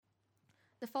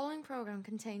The following program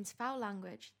contains foul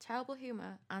language, terrible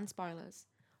humour, and spoilers.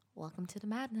 Welcome to the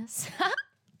madness.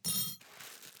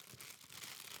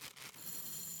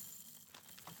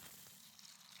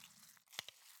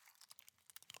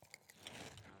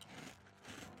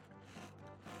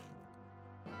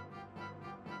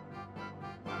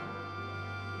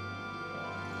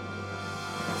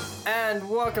 And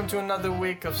welcome to another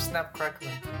week of Snap Crackle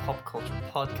Pop Culture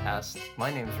Podcast.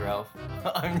 My name's Ralph.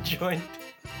 I'm joined.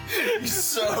 You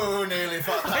so nearly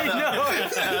fucked that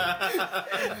up.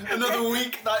 Another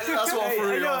week. That's what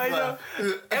threw you off. I know.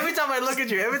 Every time I look at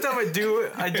you, every time I do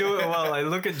it well. I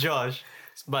look at Josh.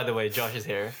 By the way, Josh is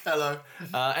here. Hello.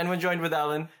 And we're joined with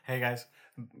Alan. Hey guys.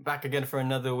 Back again for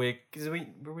another week because we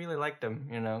really liked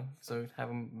him, so have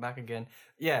him back again.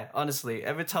 Yeah, honestly,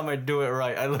 every time I do it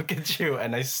right, I look at you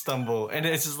and I stumble, and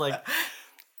it's just like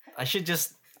I should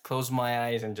just close my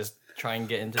eyes and just try and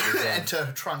get into the zone.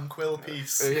 Enter tranquil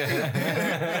peace.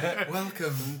 Yeah.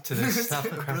 Welcome to the Snap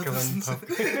Crackle and Pop.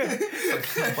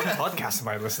 What podcast am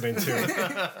I listening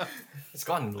to? It's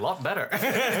gotten a lot better.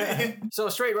 So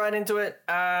straight right into it.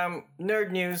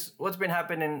 Nerd news. What's been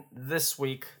happening this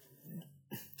week?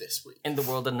 This week in the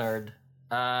world of nerd.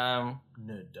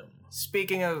 Nerddom.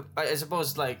 Speaking of, I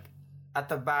suppose, like at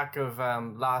the back of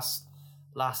last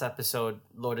episode,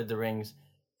 Lord of the Rings,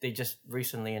 they just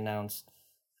recently announced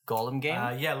Gollum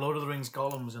game. Yeah, Lord of the Rings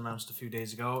Gollum was announced a few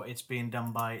days ago. It's being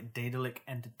done by Daedalic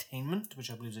Entertainment, which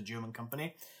I believe is a German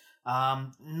company.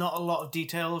 Not a lot of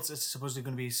details. It's supposedly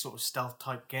going to be a sort of stealth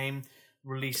type game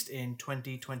released in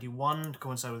 2021 to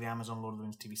coincide with the Amazon Lord of the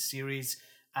Rings TV series.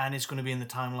 And it's going to be in the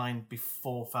timeline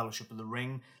before Fellowship of the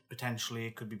Ring. Potentially,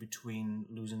 it could be between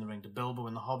losing the ring to Bilbo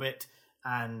in The Hobbit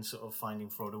and sort of finding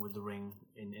Frodo with the ring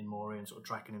in Moria and sort of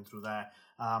tracking him through there.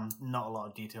 Not a lot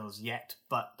of details yet,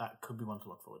 but that could be one to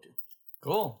look forward to.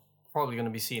 Cool. Probably going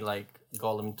to be see like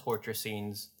Gollum torture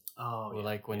scenes. Oh, or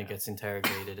like when he gets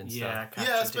interrogated and stuff.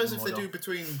 Yeah, I suppose if they do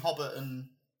between Hobbit and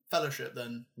Fellowship,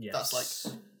 then that's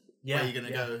like where you're going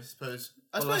to go, I suppose.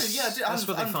 That's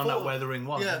what they found out where the ring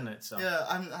was, isn't it? So. Yeah,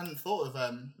 I hadn't thought of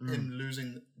him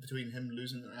losing the ring.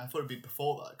 I thought it'd be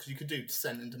before that, because you could do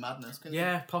Descent into Madness, couldn't you?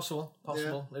 Yeah, possible.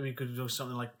 Yeah. Maybe you could do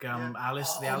something like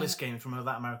Alice, the Alice game from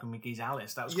that American McGee's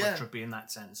Alice. That was quite trippy in that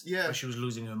sense. Yeah. Where she was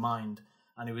losing her mind,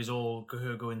 and it was all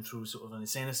her going through sort of an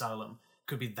insane asylum.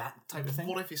 Could be that type of thing.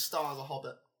 What if you start as a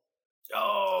Hobbit?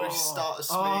 Oh, or you start as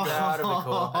Smeagol. That'd be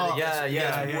cool.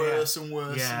 Yeah. Worse and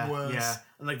worse and worse. Yeah.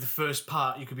 And like the first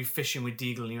part, you could be fishing with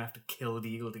Deagle and you have to kill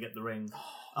Deagle to get the ring.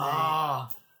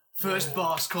 First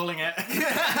boss, calling it.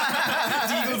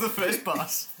 Deagle's the first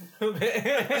boss.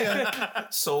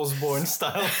 Soulsborne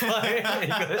style fight.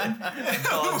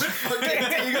 Dodge.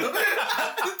 Deagle.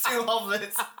 Two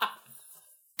hobbits.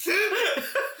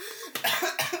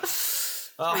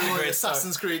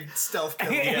 Assassin's Creed stealth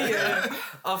kill.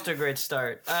 Off to a great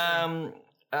start.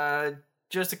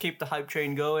 Just to keep the hype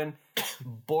train going,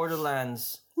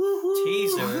 Borderlands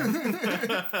teaser.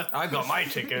 I got my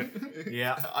ticket.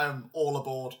 Yeah, I'm all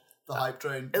aboard the hype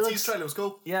train. The teaser trailer was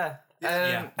cool. Yeah.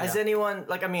 Has anyone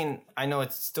I mean, I know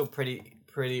it's still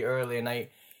pretty early, and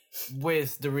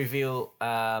with the reveal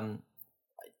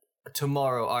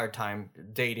tomorrow our time,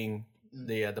 dating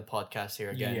the podcast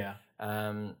here again. Yeah.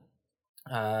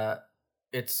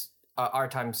 It's our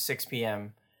time 6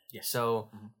 p.m. Yes. So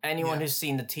anyone who's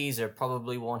seen the teaser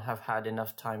probably won't have had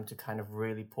enough time to kind of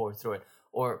really pour through it.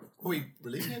 Or are we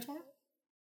releasing it tomorrow?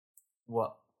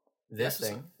 What? This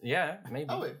thing? Yeah, maybe.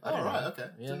 Oh, wait. Oh, right. Okay.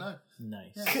 Yeah. Didn't know.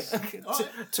 Nice. Yeah.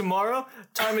 Tomorrow,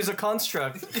 time is a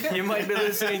construct. You might be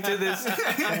listening to this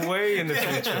way in the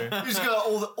future. We've just got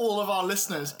all of our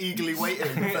listeners eagerly waiting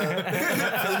for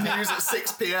the news at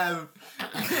 6 p.m.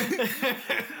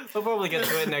 We'll probably get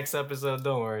to it next episode.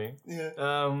 Don't worry.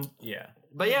 Yeah.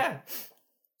 But yeah,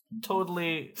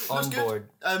 totally on board.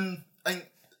 I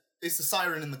think it's the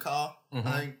siren in the car.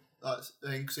 I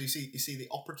think so. You see the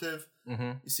operative.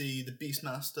 You see the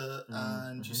Beastmaster,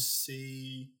 and you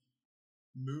see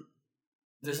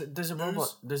There's a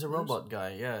robot. There's a robot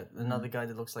guy. Yeah, another guy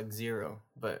that looks like Zero,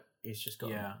 but he's just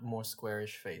got a more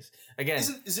squarish face. Again,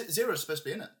 is it Zero supposed to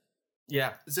be in it?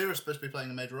 Yeah, Zero's supposed to be playing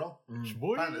a major role.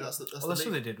 Apparently, that's what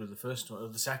they did with the first one, or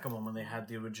the second one, when they had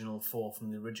the original 4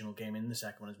 from the original game in the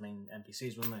second one as main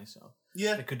NPCs, wouldn't they? So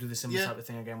they could do the similar type of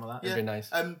thing again with that. It'd be nice.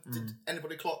 Did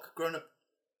anybody clock Grown Up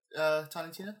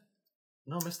Tiny Tina?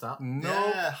 No, missed that. No,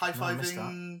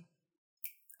 high-fiving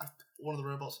one of the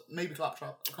robots. Maybe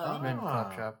Claptrap. Maybe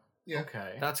Claptrap. Yeah.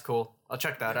 Okay. That's cool. I'll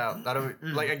check that out. That'll be,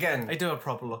 like again. I do a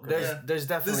proper look at There's it. there's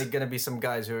definitely gonna be some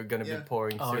guys who are gonna be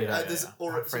pouring Oh, through yeah. that. There's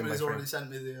Frame somebody's by frame. already sent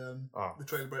me the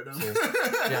trailer breakdown.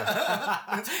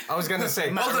 Yeah. I was gonna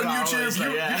say. Well done, Hours, YouTube. like,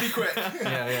 You yeah. be quick.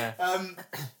 Yeah.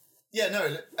 Yeah,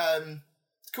 no,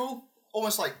 it's cool.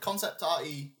 Almost like concept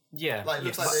arty, Yeah. like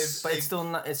looks but, like they've, but they've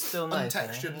it's still nice.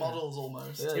 untextured models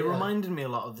almost. Yeah. It reminded me a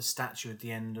lot of the statue at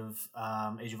the end of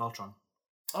Age of Ultron.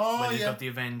 Oh When you've yeah, got the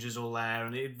Avengers all there,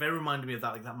 and it very reminded me of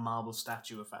that, like that marble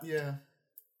statue effect. yeah.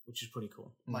 Which is pretty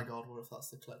cool. My God, what if that's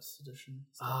the collector's edition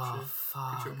Oh, statue?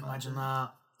 fuck. you Imagine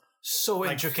that. So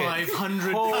Like intricate.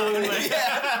 500 Holy- pound.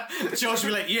 Yeah. Josh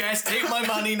will be like, yes, take my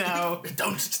money now.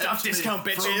 Don't Staff discount,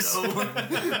 bitches.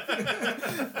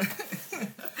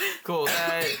 Cool.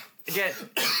 Again.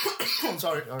 I'm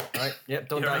sorry. All right. Yep.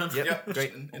 Don't You're die. on. Yep. Yeah,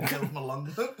 Great. inhaled my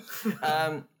lung.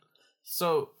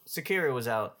 So Sekiro was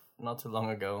out not too long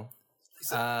ago.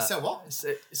 So what?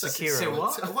 Sekiro. Say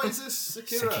what? What is this?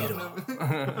 Sekiro.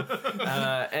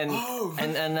 And Oh.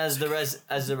 and as the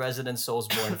resident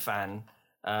Soulsborne fan,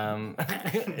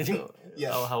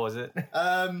 Yeah. Oh, how was it?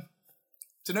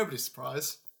 To nobody's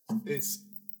surprise, it's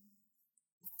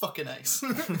fucking ace.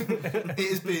 It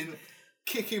has been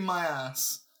kicking my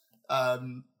ass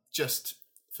just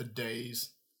for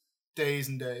days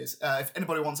and days. If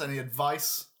anybody wants any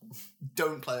advice,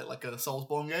 don't play it like a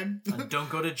Soulsborne game. And don't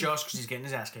go to Josh because he's getting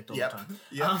his ass kicked all the Yep. time.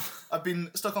 Yeah. I've been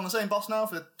stuck on the same boss now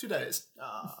for 2 days.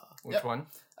 Which Yep. one?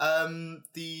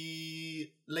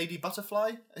 The Lady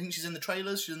Butterfly. I think she's in the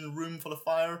trailers. She's in the room full of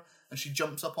fire, and she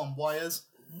jumps up on wires.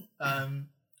 I'm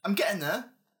getting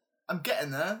there.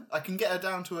 I can get her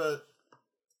down to a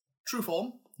true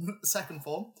form, second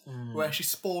form, where she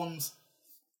spawns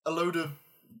a load of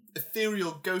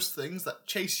ethereal ghost things that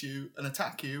chase you and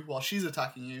attack you while she's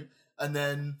attacking you, and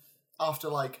then after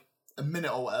like a minute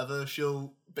or whatever,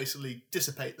 she'll basically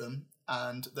dissipate them,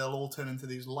 and they'll all turn into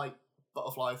these light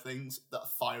butterfly things that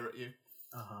fire at you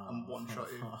and one-shot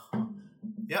you.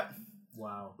 Yep,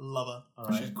 Wow. love her.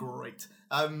 Alright. She's great.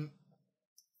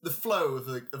 The flow of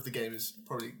the game is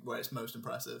probably where it's most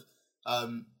impressive.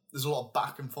 There's a lot of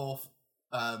back and forth,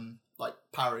 like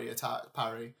parry, attack,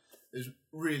 parry. It's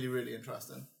really, really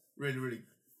interesting. Really, really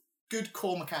good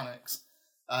core mechanics.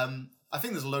 I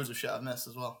think there's loads of shit I've missed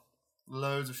as well.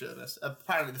 Loads of shit I've missed.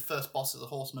 Apparently the first boss is a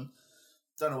horseman.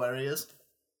 Don't know where he is.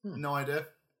 No idea.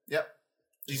 Yep.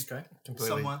 He's Completely.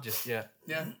 somewhere. Just yeah.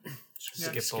 Yeah.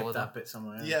 Skip Skip all of that bit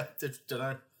somewhere. Yeah,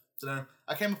 don't know.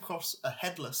 I came across a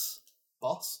headless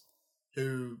boss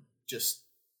who just,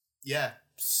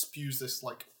 spews this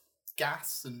like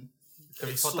gas and Have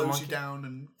you it fought the slows monkey? you down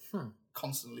and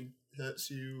constantly hurts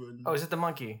you. And Oh, is it the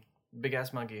monkey? Big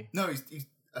ass monkey. no, he's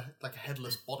like a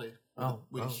headless body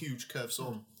with a huge curved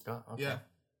sword. Oh, okay. Yeah,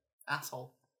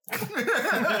 asshole.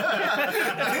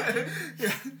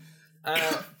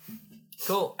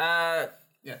 Cool. Yeah,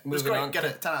 it's Moving great. on Get to-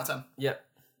 it. 10 out of 10. Yep.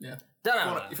 Yeah.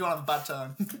 Done. If you want to have a bad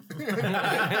time.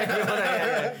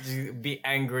 Just be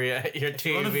angry at your If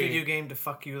you want a video TV. game to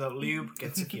fuck you without lube,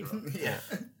 get Sekiro.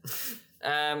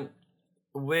 Yeah.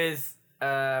 With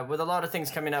a lot of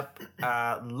things coming up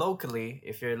locally,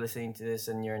 if you're listening to this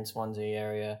and you're in Swansea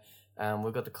area,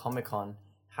 we've got the Comic-Con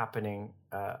happening.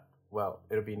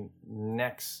 It'll be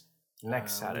next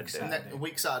Saturday. Saturday. A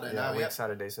week Saturday Yeah, now. week Yeah.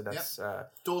 Saturday. So that's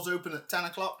Doors open at 10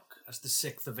 o'clock. That's the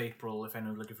 6th of April if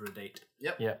anyone's looking for a date.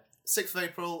 Yep. yeah. 6th of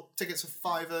April. Tickets are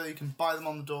 £5. You can buy them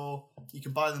on the door. You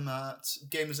can buy them at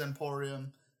Gamers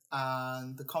Emporium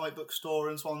and the comic book store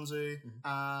in Swansea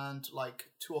and like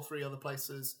 2 or 3 other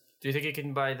places. Do you think you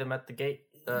can buy them at the gate?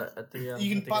 At the You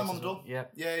can at the buy them gates on as the well? door. Yeah.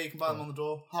 Yeah, you can buy them on the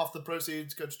door. Half the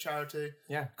proceeds go to charity.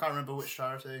 Yeah. Can't remember which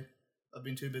charity. I've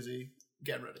been too busy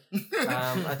getting ready.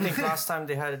 I think last time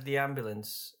they had the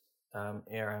ambulance,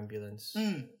 air ambulance.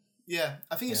 Yeah,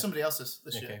 I think it's somebody else's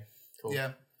this Okay, year. cool.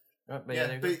 Yeah, Oh, but yeah,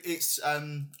 there you but go. it's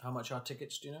How much are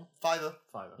tickets, do you know? £5.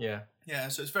 £5. Yeah. Yeah,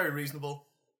 so it's very reasonable.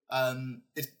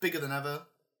 It's bigger than ever.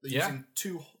 They're Yeah. using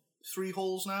 3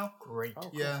 halls now. Great. Oh,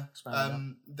 cool. Yeah,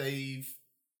 Expanding they've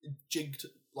jigged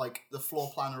like the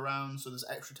floor plan around, so there's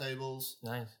extra tables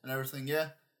Nice. and everything. Yeah,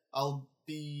 I'll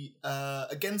be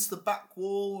against the back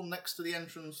wall next to the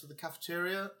entrance to the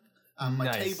cafeteria. And my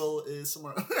Nice. table is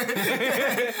somewhere.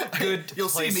 Good You'll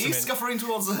see me placement. scuffering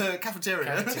towards the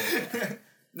cafeteria.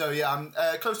 No, yeah, I'm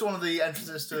close to one of the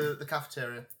entrances to the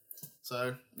cafeteria.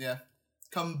 So yeah,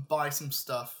 come buy some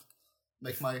stuff.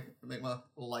 Make my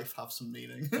life have some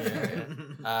meaning.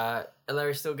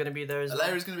 Larry's still gonna be there as well.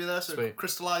 Larry's gonna be there. So Sweet.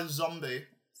 Crystallized Zombie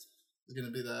is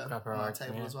gonna be there Proper on our art,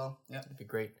 table yeah. as well. Yeah. That'd be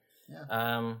great.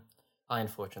 Yeah. I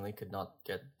unfortunately could not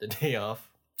get the day off,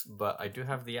 but I do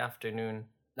have the afternoon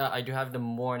No, I do have the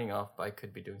morning off, but I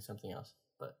could be doing something else.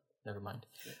 But never mind.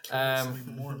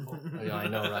 Something more important. Oh, yeah, I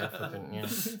know, right? Fucking,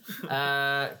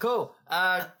 yeah. Cool.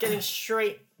 Getting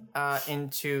straight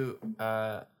into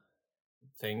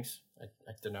things.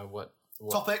 I don't know what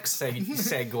Topics.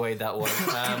 segue that was.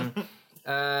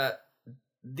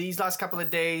 These last couple of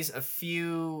days, a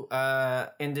few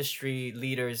industry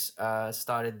leaders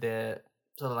started their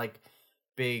sort of like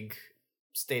big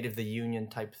State of the Union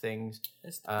type things.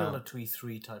 It's still a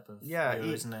E3 type of yeah,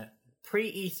 year, isn't it?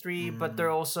 Pre E3, but they're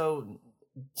also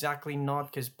exactly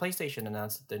not, because PlayStation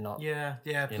announced that they're not. Yeah,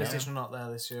 You know? PlayStation not there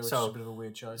this year, which So- is a bit of a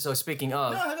weird choice. So speaking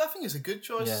of, No, I think it's a good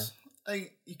choice. I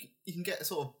think you can get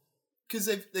sort of because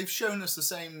they've shown us the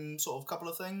same sort of couple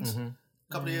of things,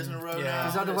 couple of years in a row. Yeah. now.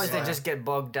 because otherwise It's they like- just get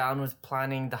bogged down with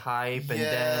planning the hype, and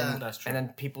Yeah, then that's true. and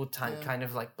then people Yeah. kind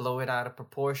of like blow it out of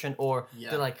proportion, or Yeah.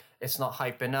 they're like, it's not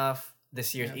hype enough.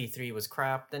 This year's Yeah. E3 was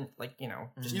crap. Then just You know,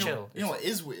 chill. you know what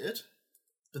is weird?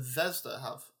 Bethesda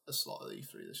have a slot at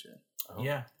E3 this year.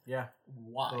 Yeah.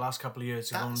 Why? The last couple of years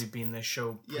have That's- only been their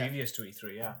show Yeah. previous to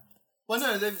E3, yeah. Well,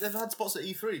 no, they've had spots at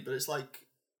E3, but it's like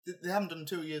they haven't done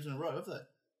 2 years in a row, have they?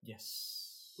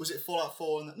 Yes. Was it Fallout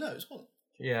 4 and no, it wasn't.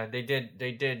 Yeah, they did.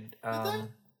 They've and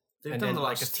done then the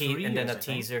like last 3 and then years, a I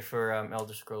think. teaser for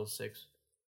Elder Scrolls 6.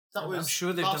 That was I'm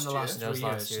sure they've last done the last year. That was 3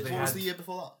 last years. year. So they What was had the year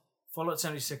before that? Fallout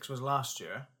 76 was last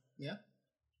year. Yeah.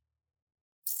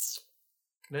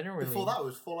 They didn't really. Before that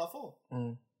was Fallout 4.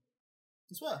 Mm.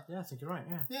 I swear. Yeah, I think you're right,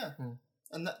 yeah. Yeah. Hmm.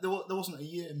 And there wasn't a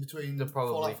year in between There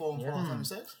probably- Fallout 4 and yeah. Fallout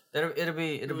 76. It'll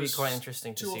be was quite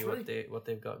interesting to 2 or see 3. what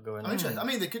they've got going I'm on. interested. I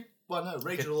mean, they could. Well, no,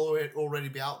 Rage Could- will already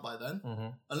be out by then, Mm-hmm.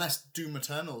 unless Doom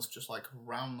Eternal's just like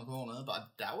round the corner. But I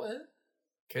doubt it.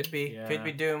 Could be Yeah.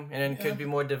 Doom, and then Yeah. could be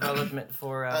more development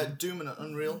for Doom and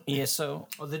Unreal. ESO.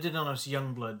 Oh, they did announce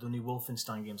Youngblood, the new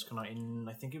Wolfenstein game's coming out in,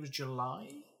 I think it was July?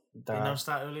 They That, announced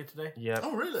that earlier today? yeah,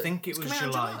 Oh, really? I think it It's was coming out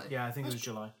in July. Yeah, I think it was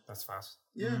July. that's fast.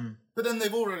 Yeah, Mm. but then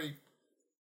they've already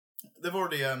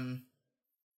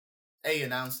A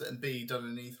announced it and B done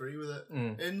an E3 with it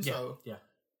in. Yeah, So yeah.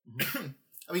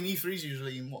 I mean, E3's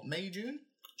usually in what, May, June?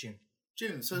 June.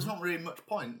 June. So there's not really much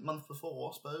point. Month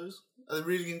before, I suppose. Are they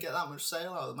really gonna get that much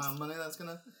sale out of the amount of money that's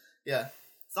gonna? Yeah,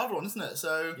 it's that one, isn't it?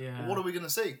 So Yeah. what are we gonna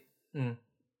see? Mm.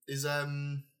 Is I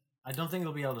don't think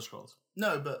it'll be Elder Scrolls.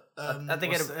 no, but I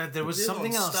think What's- there was the other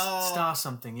something one, else. Star- Star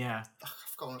something, yeah. I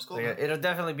forgot what it's called. Yeah, now. it'll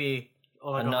definitely be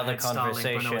All I got Another in my head, Starlink, but no, it's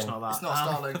conversation. not that. It's not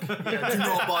Starlink. Yeah, do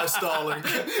not buy Starlink.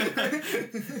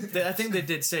 I think they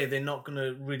did say they're not going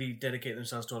to really dedicate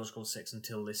themselves to Elder Scrolls 6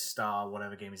 until this Star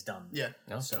whatever game is done. Yeah,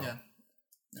 no. So yeah.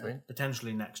 Sweet.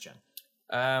 potentially next gen.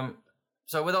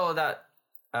 So with all of that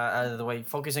out of the way,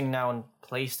 focusing now on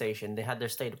PlayStation, they had their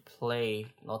State of Play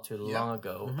not too long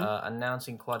ago,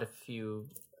 announcing quite a few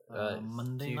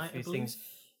Monday night, I few believe? things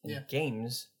in Yeah.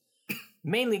 games,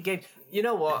 mainly games. You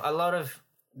know what? A lot of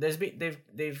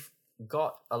they've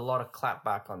got a lot of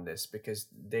clapback on this because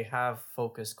they have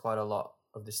focused quite a lot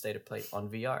of the State of Play on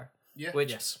VR. Yeah.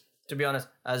 Which, Yes. to be honest,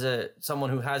 as someone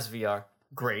who has VR,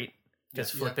 great.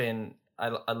 Just Yeah. flipping,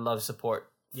 I love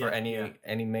support for Yeah,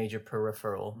 any major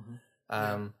peripheral.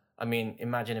 I mean,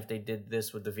 imagine if they did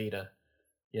this with the Vita,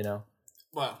 you know?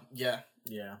 Well, yeah.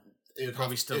 Yeah. It'd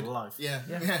Probably still it'd- alive. Yeah,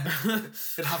 yeah.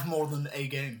 It'd have more than a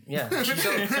game. Yeah.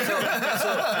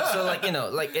 So like, you know,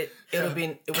 like it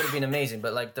would have been amazing,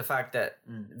 but like the fact that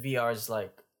VR is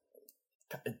like,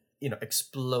 you know,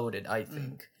 exploded, I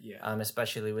think. Yeah.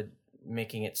 Especially with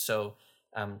making it so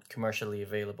commercially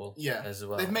available Yeah, as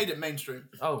well. They've made it mainstream.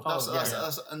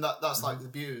 That's like the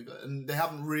beauty of it, and they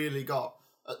haven't really got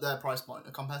at their price point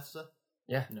a competitor,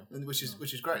 Yeah. which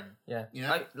is great. Yeah. You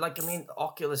know? I mean,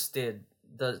 Oculus did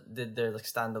their like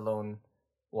standalone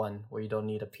one where you don't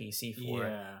need a PC for it.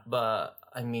 Yeah. But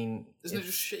I mean, Isn't it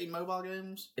it's, just shitty mobile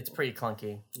games? it's pretty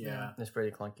clunky. Yeah. It's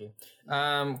pretty clunky.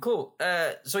 Cool.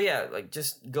 So yeah, like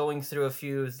just going through a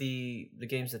few of the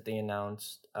games that they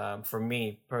announced. For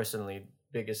me personally,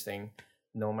 biggest thing,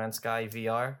 No Man's Sky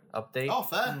VR update. Oh,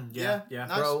 fair. yeah, yeah, yeah.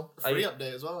 Nice. Bro, Free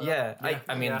update as well. yeah, Yeah,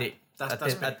 I mean, yeah. That's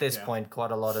at big, this yeah. point,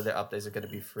 quite a lot of their updates are going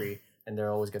to be free, and they're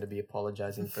always going to be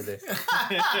apologizing for the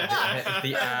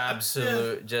the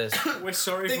absolute just. We're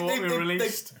sorry They, for what we they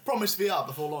released. promised VR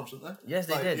before launch, didn't they? Yes,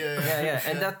 they Like, did. Yeah.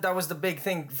 And yeah. that was the big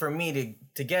thing for me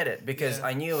to get it because Yeah.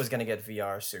 I knew I was gonna get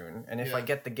VR soon, and if I Yeah.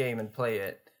 get the game and play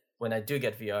it when I do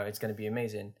get VR, it's gonna be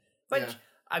amazing. But Yeah.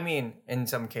 I mean, in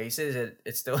some cases,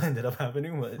 it still ended up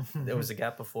happening. But there was a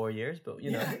gap of 4 years, but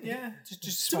you know, Yeah, just a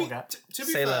To small be, gap. to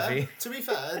be Say la fair, vie. to be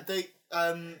fair, they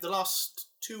the last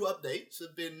 2 updates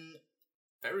have been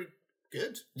very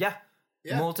good. yeah.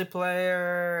 Yeah.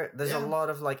 Multiplayer. There's a Yeah. lot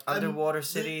of like underwater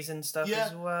cities and stuff Yeah,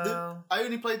 as well. I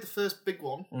only played the first big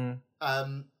one,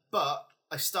 But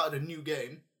I started a new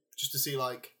game just to see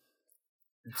like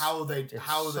how they It's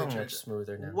how so they much change it.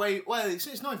 smoother now.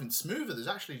 It's not even smoother. There's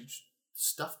actually just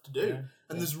stuff to do,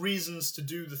 and there's reasons to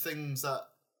do the things that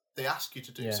they ask you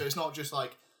to do. Yeah. So it's not just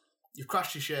like you've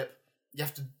crashed your ship. You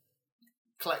have to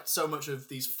collect so much of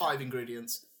these 5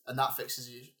 ingredients, and that fixes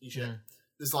your ship.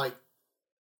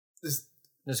 There's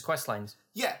There's quest lines.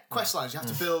 quest lines. You have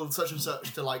to build such and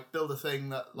such to like build a thing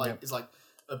that like is like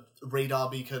a radar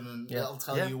beacon, and it'll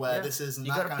tell you where this is. And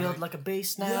you that gotta kind build of like a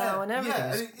base now and everything.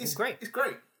 Yeah, and it's great. It's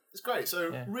great. It's great.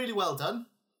 So really well done.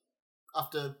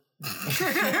 After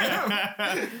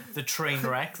The train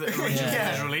wreck that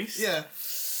originally was released. yeah.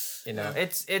 You know,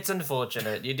 it's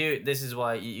unfortunate. This is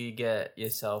why you get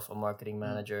yourself a marketing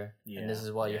manager, and this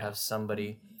is why you have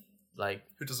somebody like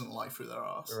Who doesn't lie through their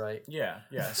arse? right. Yeah.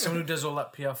 Someone who does all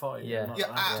that PR for you. Yeah. not Yeah,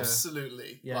 have to-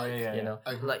 absolutely. Yeah, yeah. You know,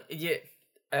 like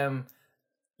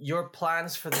your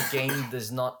plans for the game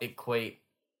does not equate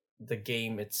the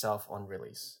game itself on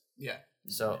release. Yeah.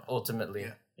 So ultimately,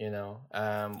 you know,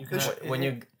 can- when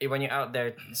you're out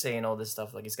there saying all this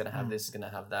stuff like it's gonna have this, it's gonna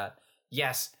have that.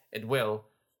 Yes, it will,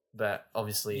 but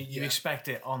obviously, You expect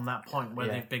it on that point where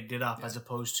they've bigged it up as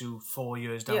opposed to 4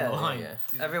 years down yeah, the line.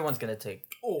 everyone's gonna take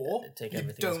Or take you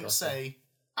everything as don't gospel. say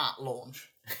at launch.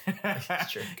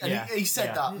 It's true. And Yeah, he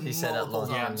said yeah. that He said at multiple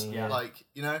launch, times. yeah. Like,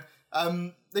 you know,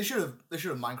 they should have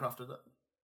Minecrafted it.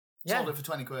 Sold it for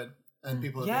 20 quid, and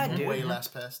people Yeah, have been dude. way less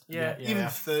pissed. Yeah. Even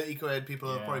 30 quid,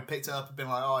 people have probably picked it up and been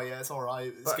like, "Oh yeah, it's all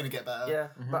right. It's gonna get better." Yeah,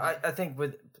 but I think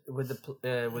with with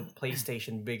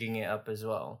PlayStation bigging it up as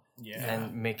well,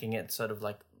 and making it sort of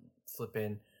like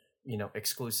flipping, you know,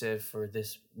 exclusive for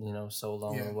this, you know, so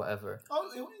long or whatever. Oh,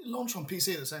 it launched on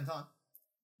PC at the same time.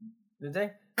 Did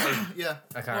they? Yeah,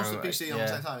 I can't launched the remember. PC on the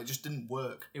same time. It just didn't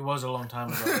work. It was a long time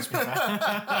ago, let's be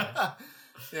fair.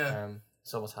 Yeah.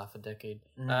 It's almost half a decade.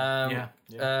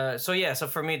 So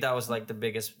for me that was like the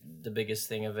biggest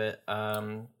thing of it.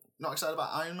 Not excited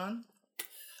about Iron Man.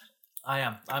 I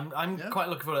am. I'm quite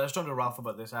looking forward. I was talking to Ralph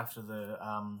about this after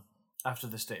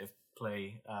the State of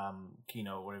Play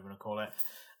keynote, whatever you want to call it.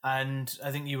 And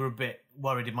I think you were a bit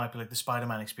worried it might be like the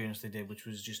Spider-Man experience they did, which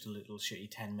was just a little shitty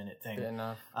 10-minute thing. Fair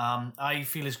enough. I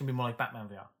feel it's going to be more like Batman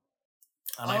VR.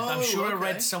 And I'm sure I okay.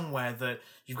 read somewhere that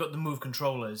you've got the Move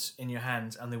controllers in your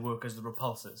hands and they work as the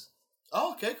repulsors.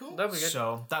 Oh, okay, cool. That'd be good.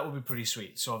 So that would be pretty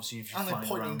sweet. So obviously if you're And they're flying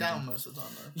pointing around down most of the time,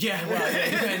 though. Yeah, well,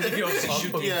 it depends if you obviously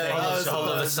shoot the Yeah, things. that's all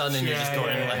of a sudden you're just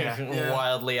going yeah.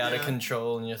 wildly out of Yeah.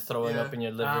 control and you're throwing Yeah. up in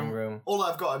your living room. All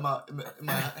I've got in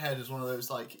my head is one of those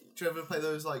like. Do you ever play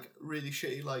those like really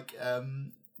shitty like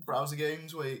browser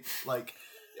games where you, like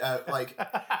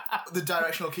the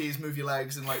directional keys move your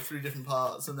legs in like 3 different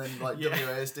parts, and then like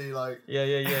WASD like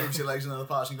Yeah. moves your legs in other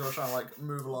parts, and you gotta try and like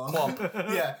move along. Quap.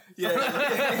 Yeah.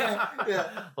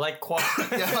 Like Quap.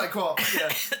 Yeah, like what?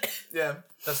 Yeah.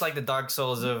 That's like the Dark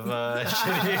Souls of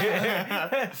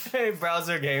shitty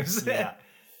browser games. Yeah.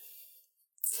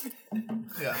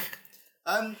 Yeah.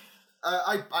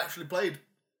 I actually played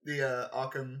the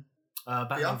Arkham.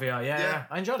 Batman VR, yeah.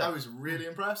 I enjoyed it. I was really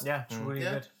impressed. Yeah, it's really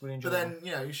Yeah. good. Really enjoyed But then,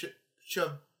 you know, you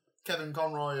shove Kevin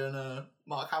Conroy and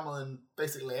Mark Hamill in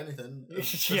basically anything.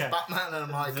 It's Yeah. Batman, and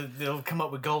I'm like, They'll come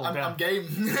up with gold. I'm game.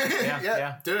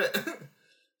 Yeah. Do it.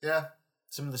 Yeah.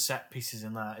 Some of the set pieces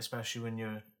in that, especially when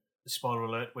you're, spoiler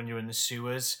alert, when you're in the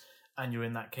sewers and you're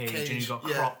in that cage and you've got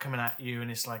yeah. Croc coming at you and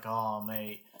it's like, oh,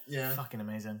 mate. Yeah. Fucking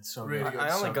amazing. So Really good. good. I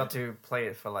only So got good. to play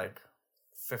it for like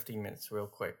 15 minutes real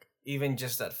quick. Even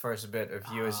just that first bit of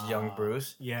you as young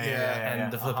Bruce. Yeah,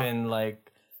 And the flipping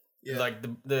like Yeah. like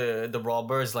the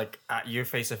robbers like at you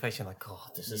face to face. You're like, oh,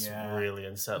 this is Yeah. really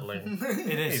unsettling.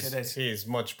 It is. He's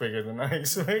much bigger than I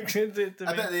expected it to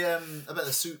be. I bet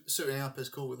the suiting up is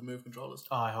cool with the Move controllers.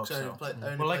 Oh, I hope So I so. only played- I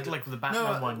only Well, played like it- with the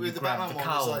Batman one, with you the grab Batman the one,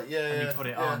 it's cowl like, and you put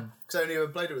it on. Because I only ever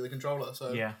played it with the controller,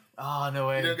 so Yeah. Oh, no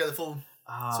way. you don't get the full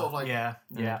sort of like yeah.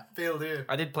 feel, do you?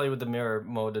 I did play with the mirror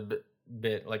mode a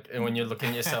bit like when you're looking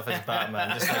at yourself as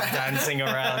Batman, just like dancing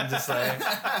around, just like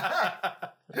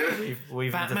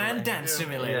we've Batman Dance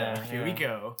Simulator. Yeah, Here we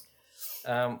go.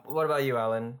 What about you,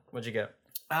 Alan? What'd you get?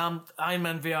 Iron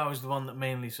Man VR was the one that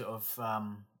mainly sort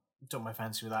of took my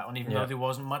fancy with that one, even though there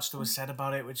wasn't much that was said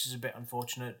about it, which is a bit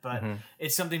unfortunate. But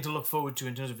it's something to look forward to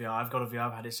in terms of VR. I've got a VR,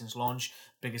 I've had it since launch.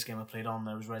 Biggest game I played on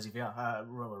there was Resi VR,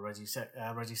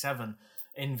 Resi 7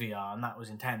 in VR, and that was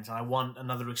intense. And I want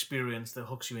another experience that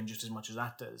hooks you in just as much as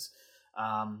that does.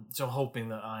 So I'm hoping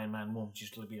that Iron Man won't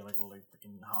just be like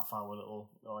in half-hour little,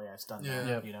 oh yeah, it's done now,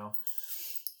 Yeah. you know.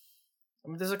 I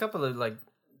mean, there's a couple of like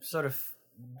sort of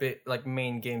bit like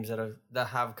main games that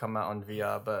have come out on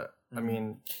VR, but I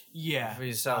mean, Yeah. for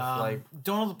yourself, like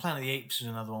Dawn of the Planet of the Apes was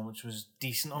another one which was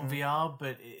decent on VR,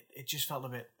 but it just felt a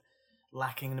bit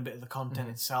lacking in a bit of the content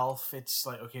itself. It's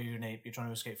like, okay, you're an ape, you're trying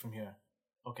to escape from here.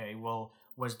 Okay, well,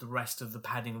 where's the rest of the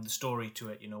padding of the story to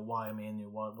it? You know, why am I in here?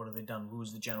 What have they done?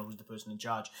 Who's the general? Who's the person in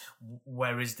charge?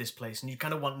 Where is this place? And you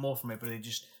kind of want more from it, but they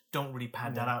just don't really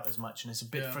pad that out as much, and it's a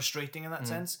bit frustrating in that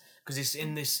sense because it's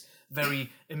in this very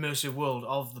immersive world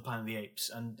of the Planet of the Apes,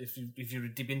 and if you're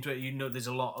deep into it, you know there's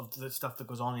a lot of the stuff that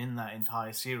goes on in that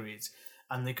entire series,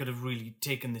 and they could have really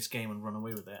taken this game and run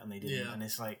away with it, and they didn't. And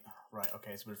it's like, right,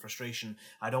 okay, it's a bit of frustration.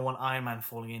 I don't want Iron Man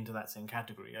falling into that same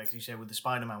category, like you said with the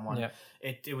Spider-Man one.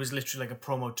 It was literally like a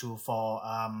promo tool for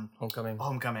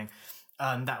Homecoming,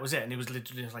 and that was it. And it was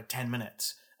literally just like 10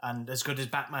 minutes. And as good as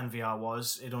Batman VR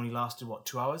was, it only lasted,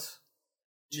 2 hours?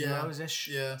 2 hours-ish?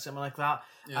 Yeah. Something like that.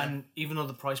 Yeah. And even though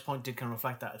the price point did kind of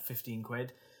reflect that at 15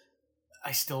 quid,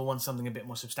 I still want something a bit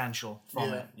more substantial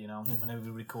from it, you know? And it would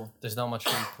be really cool. there's not much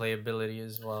replayability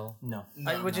as well. No.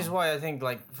 Which is why I think,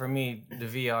 like, for me, the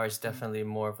VR is definitely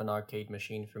more of an arcade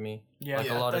machine for me. Yeah,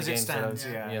 like a lot of as it games that stands,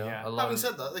 I've, yeah, yeah. a lot Having of,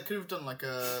 said that, they could have done like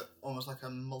almost like a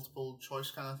multiple choice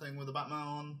kind of thing with the Batman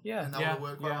on. Yeah. And that would have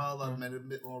worked quite well. That made it a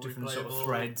bit more Different replayable. sort of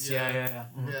threads. Yeah.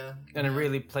 Mhm. Yeah. and it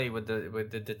really played with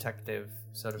the detective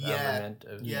sort of element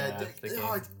of, of the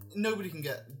game. Nobody can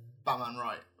get Batman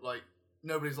right. Like,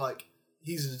 nobody's like,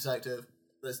 he's a detective,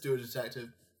 let's do a detective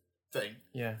thing.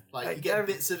 Yeah. Like, you get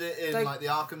bits of it in, like, the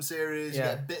Arkham series, you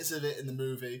Yeah. get bits of it in the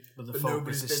movie, But the but focus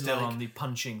nobody's is been still like, on the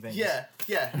punching things.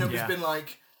 nobody's been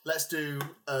like, let's do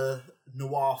a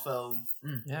noir film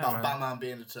Yeah, about man. Batman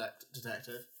being a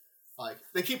detective. Like,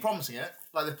 they keep promising it,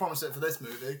 like they promised it for this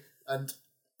movie, and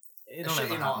It'll shit,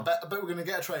 never you know, I happen. bet we're gonna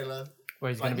get a trailer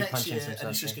Where he's like going to be next punching year, some and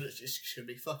it's just stuff. gonna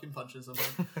be fucking punching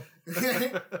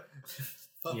someone.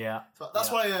 Yeah. That's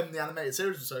why the animated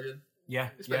series was so good. Yeah.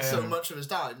 He spent so much of his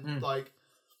time like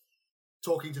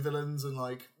talking to villains and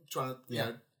like trying to you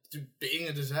know being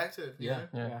a detective. You know?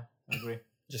 Yeah. I agree.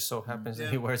 Just so happens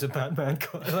that he wears a Batman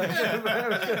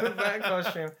Batman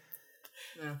costume.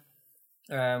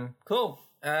 Yeah. Cool.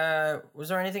 Was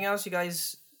there anything else you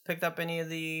guys picked up? Any of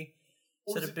the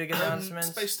sort of big announcements?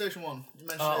 Space Station 1. You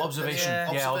mentioned it. Observation.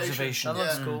 Yeah, observation. That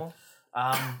looks cool.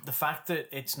 The fact that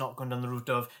it's not going down the route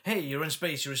of, hey, you're in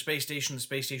space, you're a space station, the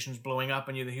space station's blowing up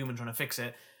and you're the human trying to fix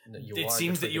it. It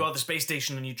seems that you are the space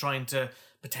station and you're trying to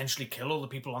potentially kill all the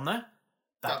people on there.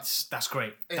 That's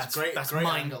great. It's great. That's great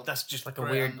mine. angle. That's just like A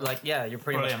weird, like, you're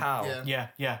pretty Brilliant. much Hal.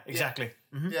 Yeah. exactly.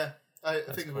 Yeah. I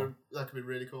think that could be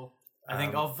really cool. I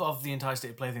think of the entire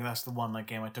State of Play thing, that's the one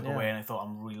game I took away, and I thought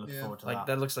I'm really looking forward to Like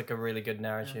that looks like a really good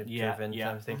narrative driven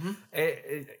kind of thing.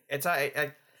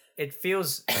 It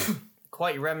feels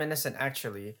quite reminiscent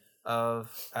actually of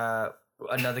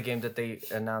another game that they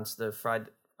announced, the Five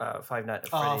Nights at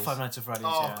Freddy's. Five Nights at Freddy's.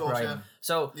 Oh, yeah. of course, Right.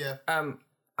 So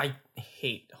I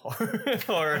hate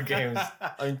horror games.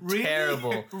 I'm Really?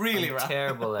 terrible. Really, I'm Ralph?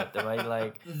 terrible at them.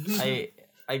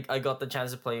 I got the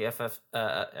chance to play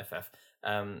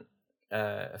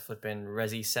flipping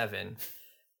Resi 7,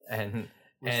 and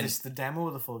Was this the demo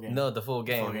or the full game? no, the full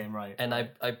game. Full game, right. And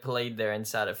I played there and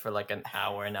sat it for like an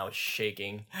hour, and I was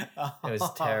shaking. It was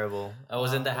terrible. I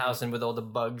was in the house and with all the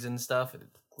bugs and stuff.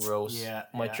 Gross. Yeah,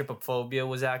 My yeah. trypophobia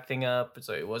was acting up,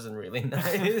 so it wasn't really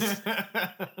nice.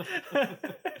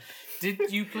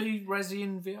 Did you play Resi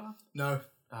in VR? No.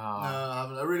 No, I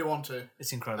haven't. I really want to.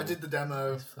 It's incredible. I did the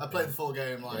demo. I played the full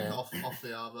game off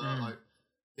VR, but like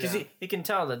Because you can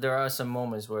tell that there are some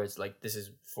moments where it's like, this is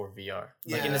for VR.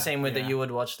 Like in the same way that Yeah. you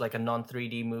would watch like a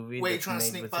non-3D movie where you're that's trying to made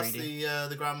sneak with past 3D.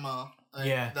 the grandma.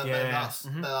 Yeah.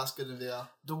 That's good in VR.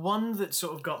 The one that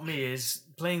sort of got me is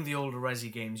playing the older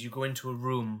Resi games. You go into a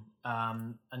room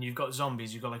and you've got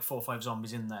zombies. You've got like 4 or 5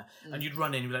 zombies in there. And you'd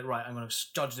run in and you'd be like, right, I'm going to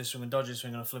dodge this, I'm going to dodge this,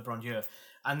 I'm going to flip around here.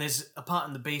 And there's a part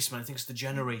in the basement, I think it's the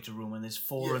generator room, and there's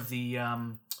 4 of the...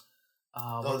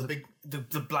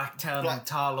 the black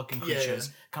tar looking creatures.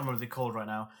 Can't remember what they're called right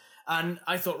now. And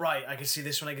I thought, right, I can see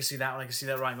this one, I can see that one, I can see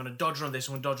that. Right, I'm going to dodge on this,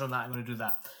 I'm going to dodge on that, I'm going to do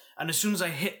that. And as soon as I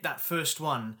hit that first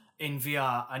one in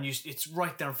VR, and it's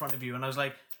right there in front of you, and I was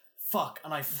like, fuck,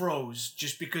 and I froze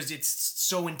just because it's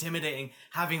so intimidating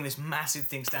having this massive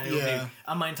thing standing over you,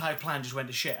 and my entire plan just went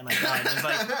to shit, and I died. I was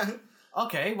like,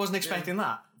 okay, wasn't expecting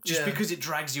that. Just because it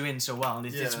drags you in so well, and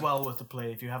it's well worth the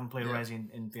play. If you haven't played Resi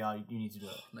in VR, you need to do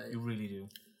it. You really do.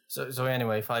 So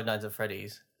anyway, Five Nights at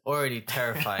Freddy's. Already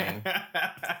terrifying.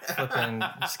 Flipping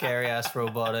scary ass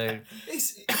robotic.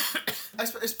 I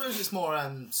suppose it's more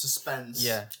suspense.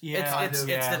 Yeah.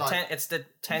 It's the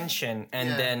tension, and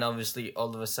Yeah. then obviously all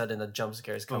of a sudden a jump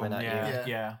scare is coming at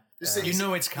you. Yeah. You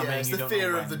know it's coming. Yeah, it's you the don't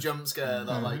fear know of the when. jump scare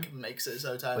that like makes it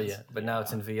so tense. But now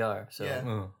it's in VR, so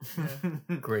Yeah.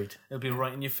 great. It'll be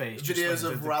right in your face. just Videos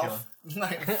like of the Ralph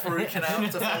like freaking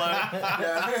out to follow.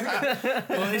 Yeah.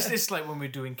 Well, it's like when we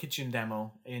were doing kitchen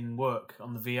demo in work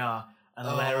on the VR, and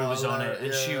Larry was on it,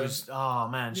 and she yeah. was, oh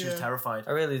man, she was terrified.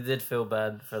 I really did feel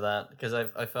bad for that because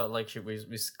I felt like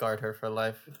we scarred her for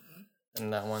life in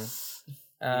that one.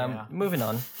 Moving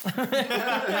on.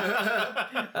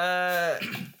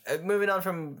 Moving on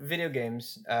from video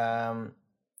games.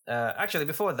 Actually,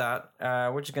 before that,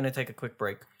 we're just gonna take a quick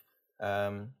break.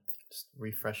 Just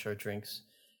refresh our drinks,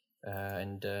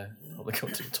 and probably go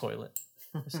to the toilet.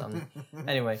 Or something.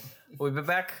 Anyway, we'll be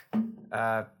back.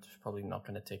 It's probably not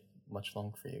gonna take much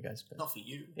long for you guys, but Not for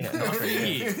you. yeah, not for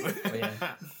you. But yeah.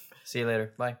 See you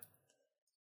later. Bye.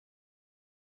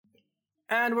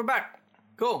 And we're back.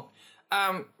 Cool.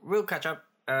 We'll catch up.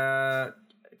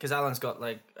 Because Alan's got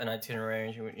like an itinerary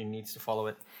and he needs to follow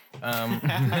it.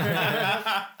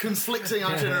 Conflicting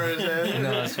itineraries there.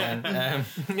 No, that's fine.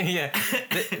 Yeah,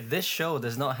 this show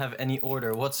does not have any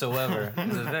order whatsoever.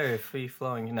 It's a very free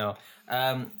flowing.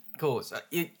 Cool. So,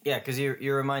 because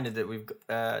you're reminded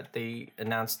that they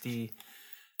announced the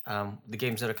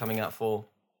games that are coming out for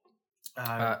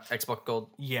Xbox Gold.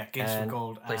 Yeah, Games for and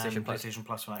Gold PlayStation and Plus. PlayStation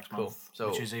Plus for next Cool. month, So-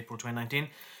 which is April 2019.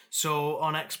 So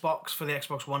on Xbox, for the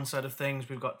Xbox One side of things,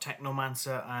 we've got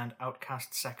Technomancer and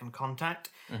Outcast Second Contact.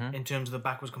 Mm-hmm. In terms of the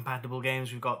backwards compatible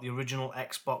games, we've got the original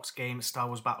Xbox game Star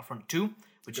Wars Battlefront 2,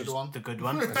 which Good is one. the good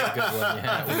one. That's a good one.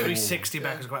 Yeah. The 360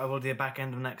 backwards compatible. The back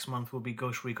end of next month will be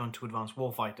Ghost Recon 2 Advanced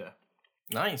Warfighter.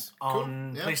 Nice.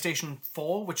 On yeah. PlayStation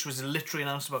 4, which was literally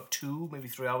announced about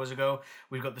 3 hours ago,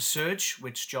 we've got The Surge,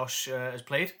 which Josh has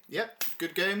played. Yep,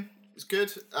 good game. It's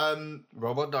good.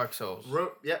 Robot Dark Souls.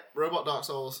 Robot Dark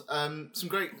Souls. Some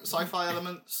great sci-fi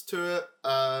elements to it.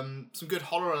 Some good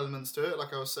horror elements to it,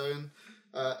 like I was saying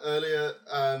earlier.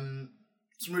 Some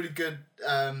really good,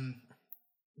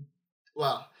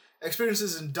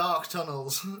 experiences in dark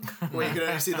tunnels where you can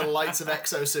only see the lights of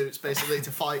exosuits, basically,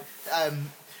 to fight.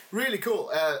 Really cool.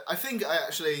 I think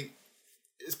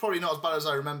it's probably not as bad as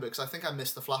I remember because I think I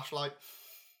missed the flashlight.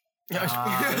 That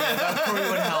probably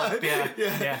would help,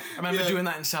 yeah. I remember doing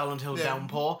that in Silent Hill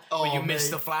Downpour, where you miss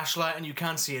mate. the flashlight and you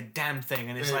can't see a damn thing,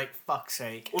 and it's like, fuck's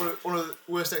sake. One of the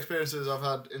worst experiences I've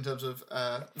had in terms of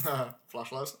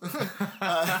flashlights.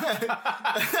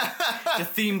 The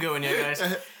theme going here, guys.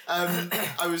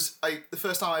 The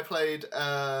first time I played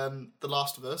The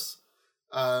Last of Us,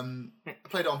 I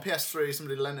played it on PS3,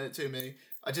 somebody lent it to me.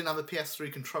 I didn't have a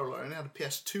PS3 controller, I only had a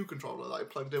PS2 controller that I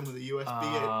plugged in with a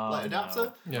USB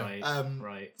adapter. Yeah.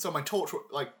 Right. So my torch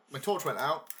went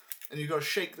out, and you've got to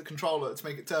shake the controller to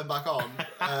make it turn back on.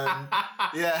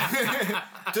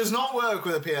 Does not work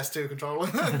with a PS2 controller.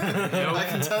 I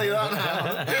can tell you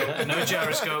that now. No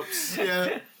gyroscopes.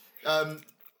 Yeah.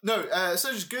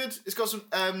 Surge is good. It's got some.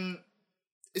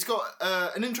 It's got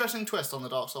an interesting twist on the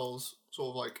Dark Souls sort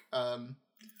of like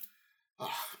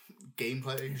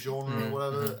gameplay genre or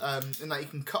whatever. In that you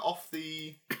can cut off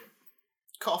the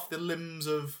limbs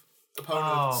of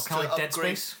opponents. kind of like Dead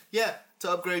upgrade- Space? Yeah,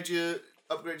 to upgrade your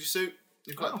suit.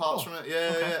 You collect parts from it.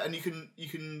 Yeah, and you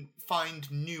can find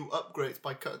new upgrades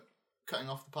by cutting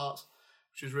off the parts,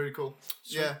 which is really cool.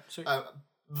 sweet.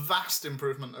 Vast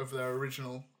improvement over their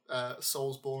original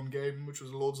Soulsborne game, which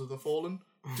was Lords of the Fallen.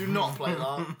 Do not play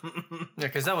that. Yeah,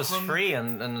 because that was free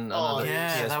and another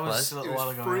yeah, PS that was Plus. a It little was while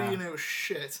ago. free yeah. and it was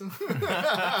shit.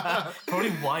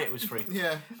 Probably why it was free.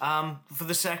 Yeah. For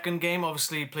the second game,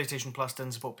 obviously PlayStation Plus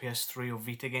doesn't support PS3 or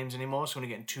Vita games anymore, so we're only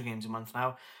getting 2 games a month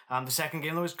now. The second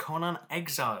game though is Conan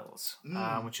Exiles,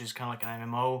 which is kind of like an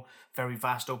MMO, very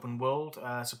vast open world.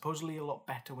 Supposedly a lot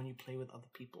better when you play with other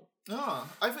people.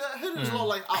 I've heard it was a lot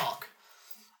like Ark.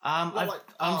 I've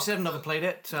never played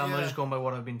it. I'm just going by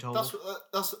what I've been told.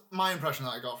 That's my impression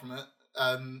that I got from it.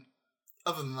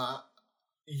 Other than that,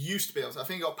 you used to be able to. I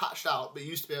think it got patched out, but you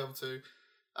used to be able to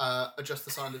adjust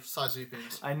the size of your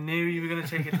penis. I knew you were going to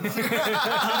take it to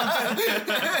that.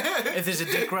 If there's a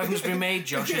dick reference to be made,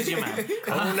 Josh is your man.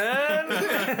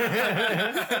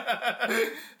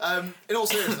 In all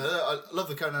seriousness, I love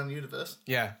the Conan universe.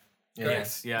 Yeah.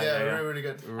 Yes, yeah. Really, really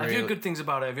good. I've heard good things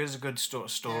about it. I've heard there's a good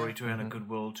story to it and a good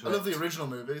world to it. I love the original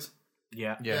movies.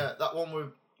 Yeah. Yeah, that one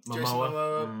with Jason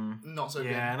Momoa, not so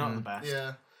good. Yeah, not the best.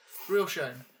 Yeah, real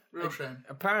shame.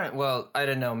 Apparently, well, I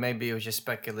don't know. Maybe it was just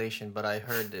speculation, but I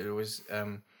heard that it was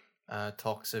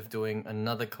talks of doing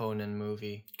another Conan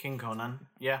movie. King Conan.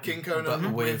 Yeah. King Conan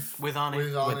But with Arnie. with Arnie.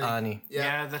 with Arnie.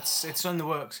 Yeah, it's in the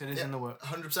works. It is in the works.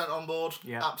 100% on board.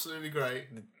 Yeah. Absolutely great.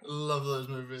 Love those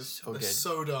movies. So They're good.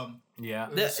 so dumb. Yeah.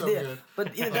 They're so good.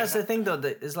 But that's the thing, though.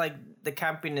 That it's like the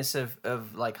campiness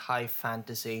of like high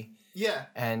fantasy Yeah.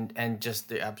 and just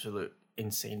the absolute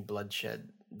insane bloodshed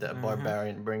that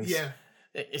Barbarian brings. Yeah.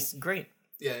 It's great.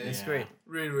 Yeah. It's Yeah. great.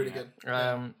 Really, really good.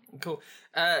 Cool.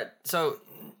 So,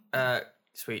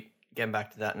 sweet. Getting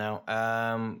back to that now.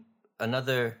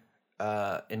 Another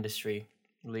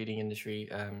leading industry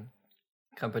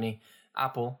company,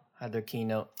 Apple, had their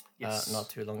keynote not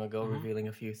too long ago, revealing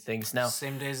a few things. Now,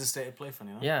 Same day as the State of Play,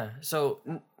 funny enough. yeah. So,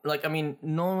 like, I mean,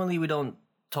 normally we don't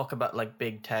talk about like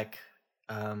big tech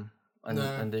on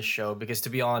this show because, to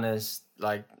be honest,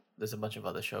 like, there's a bunch of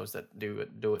other shows that do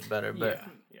it better. But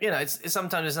you know, it's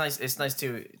sometimes it's nice. It's nice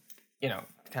to, you know,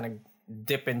 kind of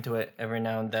dip into it every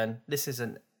now and then. This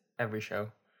isn't every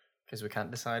show because we can't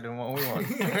decide on what we want.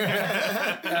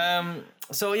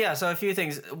 So a few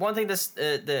things. One thing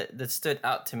that stood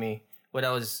out to me when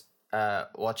I was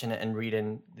watching it and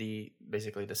reading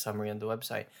basically the summary on the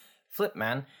website. Flip,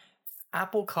 man,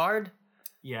 Apple Card.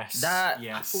 Yes.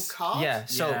 Apple Card? Yeah.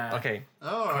 So Yeah. okay.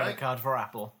 All Credit right. card for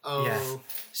Apple. Oh. Yeah.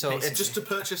 So It's just to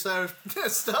purchase their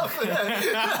stuff.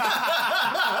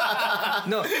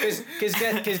 no,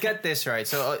 because get this right.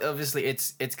 So obviously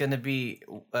it's gonna be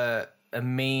a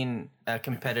main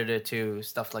competitor to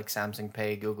stuff like Samsung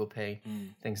Pay, Google Pay,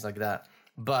 things like that.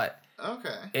 But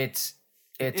Okay. it's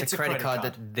a credit card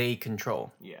that they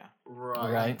control, Yeah.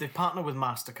 right? They partner with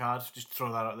MasterCard, just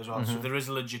throw that out as well. So there is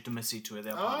a legitimacy to it.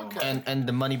 They'll partner with okay. And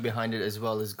the money behind it as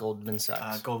well is Goldman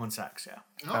Sachs. Goldman Sachs, yeah.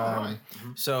 All right.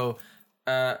 So,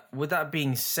 with that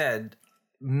being said,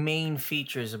 main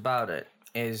features about it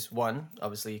is one,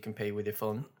 obviously you can pay with your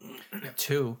phone.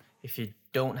 Two, if you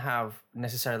don't have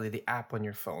necessarily the app on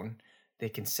your phone, they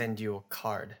can send you a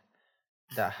card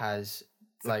that has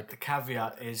like The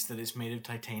caveat is that it's made of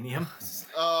titanium.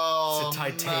 Oh, It's a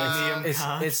titanium man.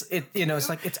 card. it's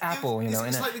like it's Apple, you know.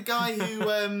 It's innit? like the guy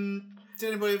who did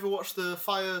anybody ever watch the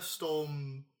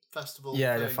Firestorm festival?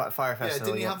 Yeah, the thing? Fire Festival. Yeah,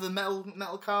 didn't he yeah. have the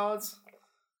metal cards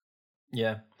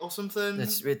Yeah, or something?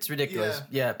 it's ridiculous.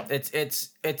 Yeah,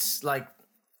 it's like,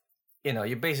 you know,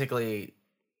 you basically,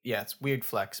 it's weird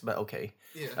flex, but okay.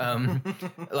 Yeah.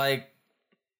 Like,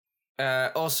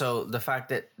 also the fact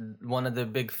that one of the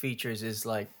big features is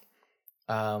like,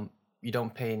 you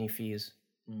don't pay any fees.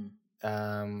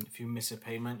 If you miss a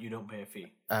payment, you don't pay a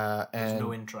fee. And There's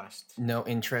no interest. no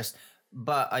interest.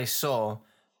 But I saw,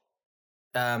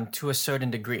 to a certain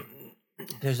degree,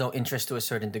 there's no interest to a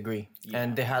certain degree,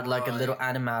 and they had like a little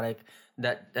animatic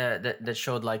that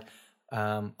showed like,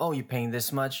 oh, you're paying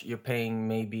this much. You're paying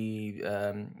maybe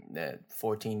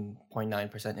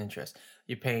 14.9% interest.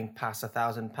 You're paying past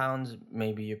 £1,000.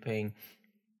 Maybe you're paying,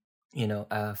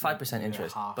 5%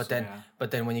 interest. half, But then,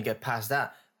 yeah. when you get past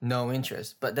that, no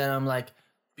interest. But then I'm like,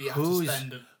 But you have to who's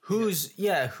spend it.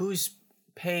 who's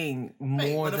paying Hey,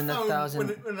 more when than a phone, $1,000?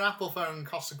 when an Apple phone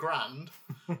costs $1,000,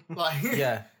 like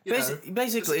Yeah, you know,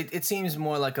 basically, it seems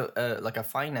more like a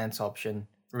finance option,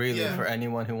 really, Yeah. for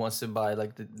anyone who wants to buy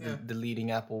like the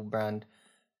leading Apple brand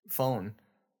phone,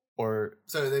 or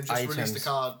so they've just released items. a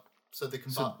card so they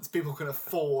can buy, people can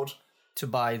afford to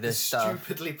buy this stuff.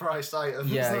 stupidly priced items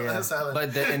that Yeah, they're selling.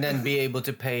 but and then be able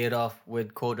to pay it off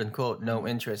with quote unquote no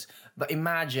interest. But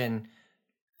imagine,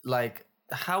 like,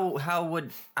 how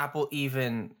would Apple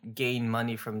even gain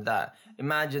money from that?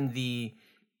 Imagine the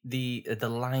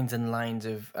lines and lines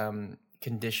of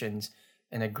conditions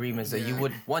and agreements that you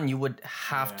would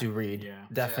have to read,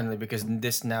 definitely, because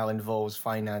this now involves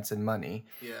finance and money.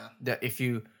 yeah. That if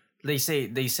they say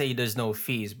there's no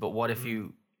fees, but what if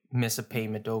you miss a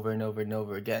payment over and over and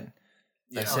over again?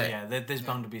 That's Oh it. yeah, there's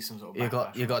bound to be some sort of You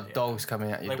got backlash you from got it, dogs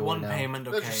coming at your Like door one now. payment,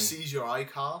 They'll okay. just seize your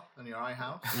iCar and your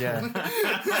iHouse. Yeah.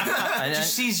 And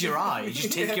Just seize your eye.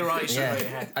 Just take your eye straight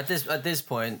yeah. ahead. At this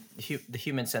point, the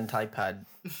human centipede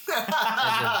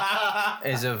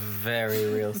is a very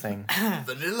real thing.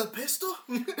 Vanilla pistol?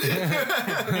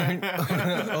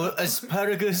 Oh,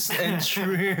 asparagus and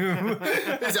shrimp.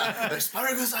 Is that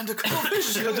asparagus and a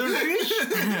cuttlefish?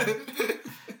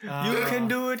 You can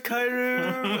do it,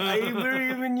 Cairo. I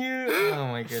believe in you. Oh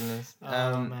my goodness.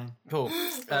 Man. Cool.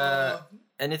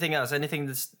 Anything else?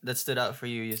 Anything that stood out for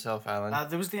you yourself, Alan?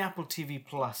 There was the Apple TV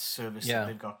Plus service Yeah. that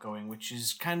they've got going, which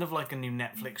is kind of like a new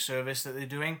Netflix service that they're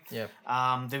doing. Yep.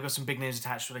 They've got some big names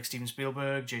attached to it, like Steven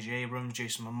Spielberg, J.J. Abrams,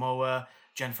 Jason Momoa,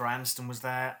 Jennifer Aniston was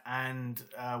there, and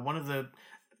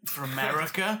for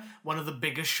America, one of the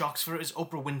biggest shocks for it is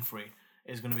Oprah Winfrey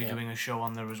is going to be doing a show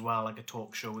on there as well, like a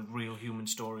talk show with real human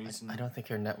stories. I don't think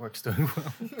your network's doing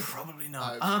well. Probably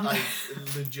not. I've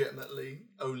legitimately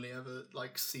only ever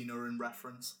seen her in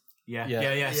reference. Yeah,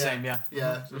 Yeah. same, yeah.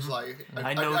 Yeah, it's like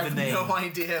I know I the have name. no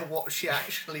idea what she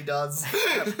actually does.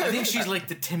 I think she's like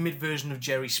the timid version of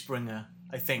Jerry Springer.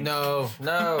 I think. No.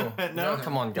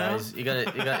 Come on, guys. You got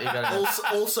it.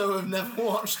 Also, have never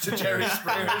watched the Jerry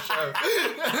Springer show.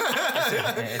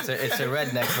 It's a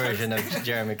redneck version of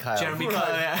Jeremy Kyle. Jeremy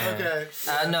Kyle, yeah.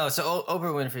 Okay. No. So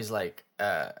Oprah Winfrey's like,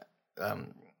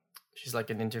 she's like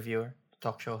an interviewer,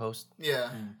 talk show host. Yeah.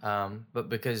 But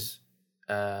because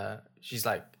she's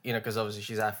like, because obviously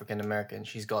she's African American,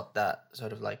 she's got that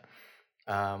sort of like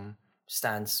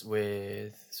stance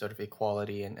with sort of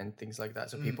equality and things like that.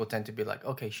 So people tend to be like,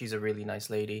 okay, she's a really nice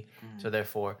lady. So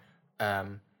therefore,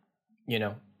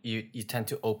 you tend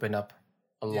to open up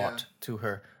a lot to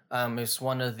her. It's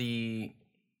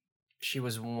she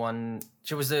was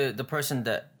the person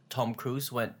that Tom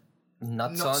Cruise went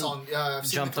nuts on. Yeah, I've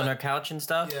seen jumped the on her clip. couch and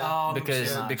stuff Yeah.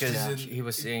 because Yeah. he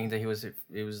was saying that he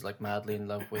was like madly in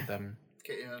love with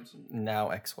Katie Holmes. now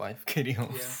ex-wife Katie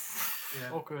Holmes.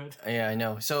 Yeah. Awkward. Yeah, I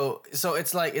know. So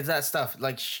it's like it's that stuff.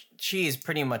 Like she is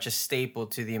pretty much a staple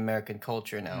to the American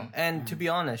culture now. And to be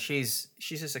honest, she's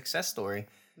a success story.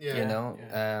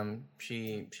 Yeah.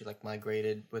 She like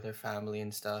migrated with her family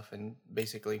and stuff, and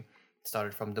basically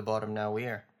started from the bottom. Now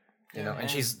we're, and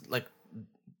she's like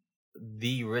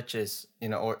the richest,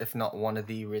 or if not one of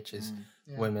the richest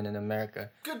women in America.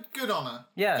 Good on her.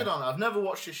 Yeah. Good on her. I've never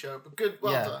watched your show, but good.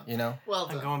 Well done. Well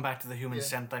done. And going back to the human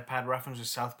centipede reference with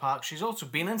South Park, she's also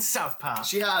been in South Park.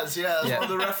 She has, That's one of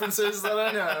the references that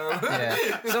I know.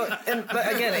 Yeah. So,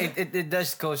 but again, it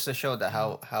does goes to show that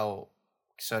how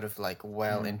sort of like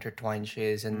well intertwined she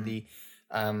is in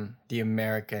the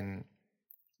American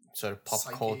sort of pop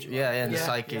Psyche, culture. right? Yeah, the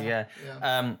psyche. Yeah.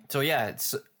 So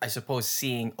it's I suppose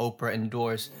seeing Oprah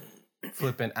endorse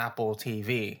flipping Apple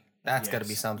TV. That's got to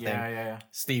be something. Yeah.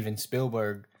 Steven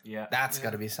Spielberg. Yeah. That's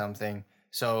got to be something.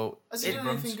 So Has he done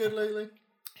anything good lately?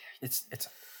 it's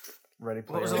Ready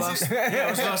Player What was the One. last? That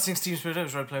was the last thing Steven Spielberg did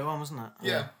was Ready Player One, wasn't it?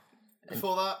 Yeah.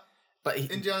 Before that, But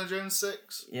Indiana Jones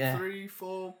 6, Yeah. 3,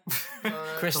 4, The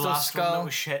Crystal last one that Skull.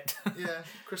 was shit.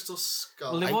 Crystal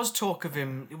Skull. Well, there was talk of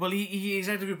him. Well, he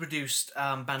executive produced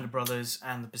Band of Brothers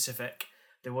and The Pacific.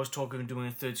 There was talk of him doing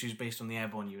a third series based on the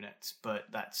Airborne unit, but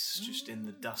that's just in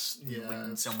the dust, in the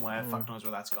wind somewhere. Fuck knows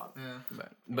where that's gone. Yeah.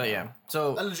 But yeah.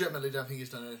 So I legitimately don't think he's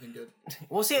done anything good.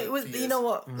 we'll see. It was, you know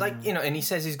what? Like, and he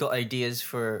says he's got ideas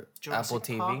for Jurassic Apple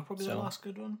TV. Park, probably so. the last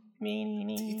good one. He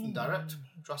didn't direct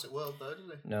Jurassic World, though, did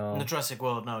he? No. The Jurassic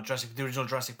World, no, the original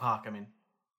Jurassic Park. I mean,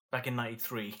 back in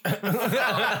 '93. Mate.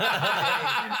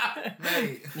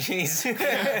 Jeez.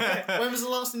 When was the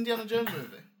last Indiana Jones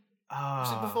movie?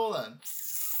 Was it before then?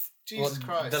 Jesus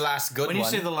Christ. The last good When one.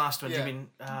 you say the last one, do Yeah. you mean?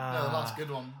 No, the last good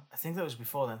one. I think that was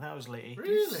before then. I think that was late '80s.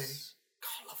 Really? God,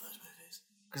 I love those movies.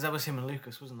 Because that was him and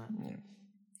Lucas, wasn't it?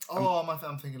 Oh,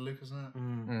 I'm thinking Lucas, isn't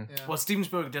it? Yeah. Well, Steven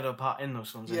Spielberg did a part in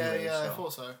those films. Yeah, anyway, I so.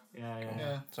 thought so.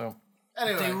 Yeah. So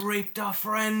Anyway. They raped our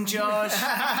friend, Josh.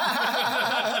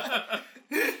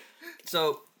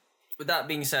 So, with that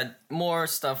being said, more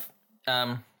stuff.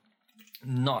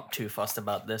 Not too fussed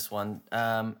about this one.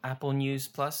 Apple News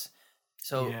Plus.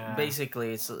 So Yeah.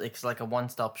 basically, it's like a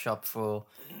one-stop shop for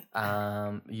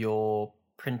your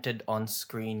printed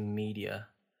on-screen media,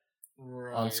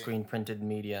 Right. on-screen printed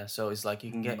media. So it's like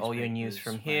you can get all your news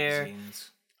from Newspapers, here.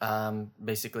 magazines.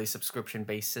 Basically,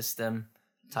 subscription-based system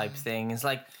type thing. It's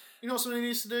like You know what somebody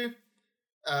needs to do?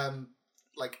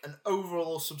 Like an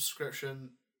overall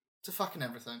subscription to fucking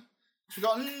everything. We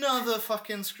got another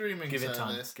fucking streaming Give it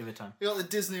service. time. Give it time. We got the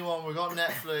Disney one. We got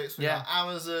Netflix. We got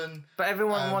Amazon. But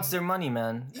everyone wants their money,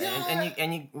 man. yeah.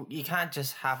 And you can't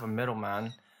just have a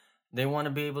middleman. They want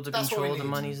to be able to That's what we control the need.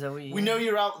 monies that we. We know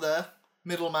you're out there,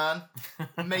 middleman.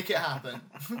 Make it happen.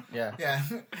 Yeah. Yeah.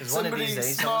 one of Somebody these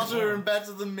days, smarter and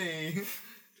better than me.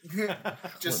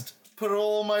 Just put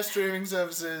all my streaming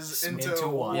services into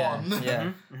one. one.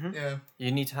 Yeah. Yeah.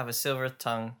 You need to have a silver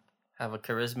tongue, have a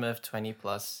charisma of 20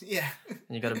 plus, Yeah. and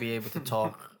you got to be able to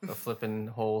talk a flipping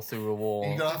hole through a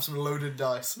wall. You gotta have some loaded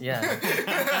dice. Yeah.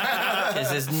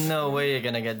 Because there's no way you're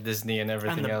gonna get Disney and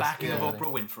everything And the else. backing of together.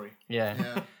 Oprah Winfrey.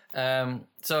 Yeah. Yeah.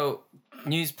 So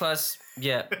News Plus,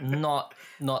 not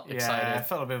Yeah, excited. I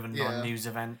felt a bit of a Yeah. non-news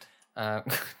event. Um,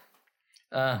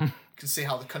 Can see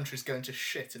how the country's going to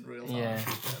shit in real time. yeah.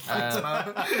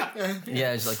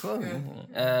 Yeah, it's like,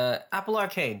 whoa. Apple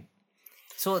Arcade.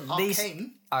 So these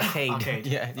Arcane? arcade.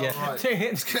 Yeah, yeah. right.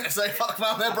 Say fuck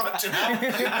man, they're branching out.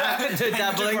 They're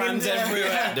dabbling Pentagrams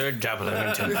everywhere. They're dabbling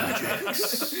into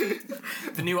magic.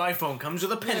 The new iPhone comes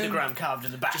with a pentagram carved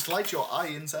in the back. Just light your eye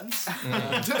incense.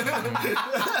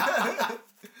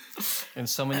 And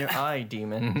summon your eye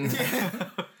demon.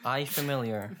 Eye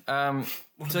familiar.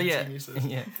 So yeah, geniuses.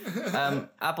 yeah.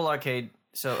 Apple Arcade.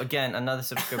 So again, another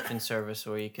subscription service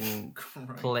where you can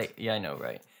play. Yeah, I know,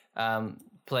 right?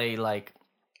 Play like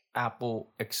Apple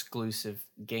exclusive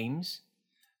games,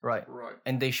 right? Right.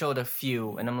 And they showed a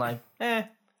few, and I'm like, they're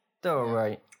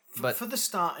alright. But For the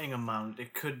starting amount,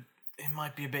 it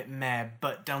might be a bit meh,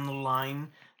 but down the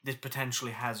line, this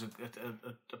potentially has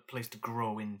a place to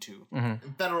grow into.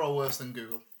 Better or worse than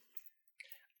Google?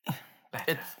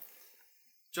 Better.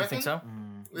 Do you I think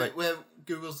reckon? so. Where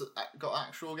Google's got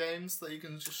actual games that you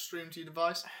can just stream to your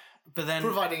device, But then,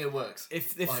 providing it works.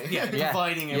 if Like- Yeah.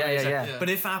 providing it, Yeah, is yeah, a- yeah. But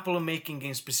if Apple are making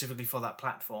games specifically for that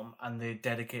platform and they're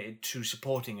dedicated to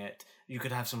supporting it, you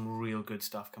could have some real good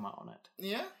stuff come out on it.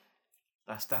 Yeah.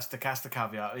 That's the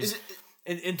caveat. Is it?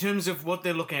 In terms of what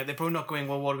they're looking at, they're probably not going,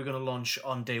 well, what are we going to launch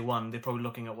on day one? They're probably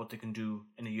looking at what they can do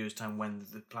in a year's time when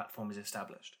the platform is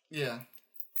established. Yeah.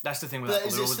 That's the thing with But Apple.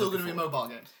 is they're it always still going looking to be for- mobile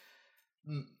games?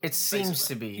 it seems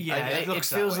to be. Yeah, Like, it looks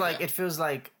that feels way, like yeah. it feels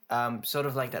like sort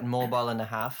of like that mobile and a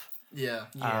half. Yeah.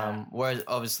 Yeah. Whereas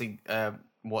obviously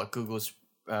what Google's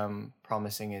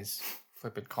promising is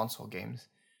flipping console games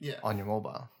Yeah. on your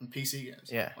mobile. And PC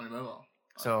games. Yeah. On your mobile.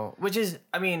 So, which is,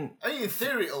 I mean, In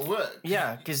theory, it'll work.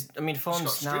 yeah, because I mean, gotta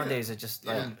phones stream nowadays it. are just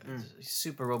like Yeah.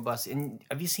 super robust. And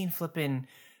have you seen flipping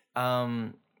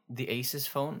the Asus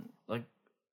phone? Like,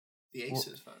 The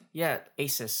Asus phone. yeah,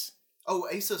 Asus. Oh,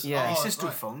 Asus. Yeah. Oh, Asus do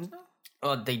right. phones now?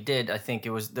 Oh, they did. I think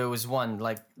there was one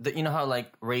like you know how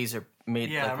like Razer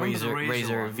made Yeah, I like remember the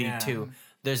Razer one, V2.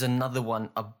 There's another one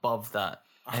above that,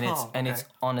 and it's Oh, it's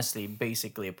okay. honestly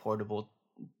basically a portable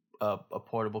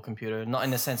computer, not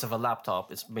in the sense of a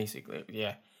laptop. It's basically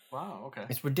Wow, okay.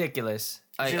 it's ridiculous.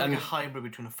 Is it like I'm a hybrid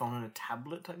between a phone and a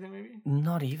tablet type thing, maybe?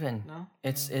 not even. No?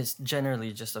 It's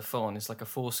generally just a phone. It's like a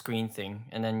full screen thing,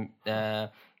 and then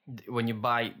when you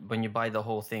buy the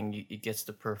whole thing, it gets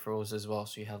the peripherals as well.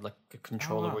 So you have like a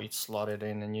controller wow. where you slot it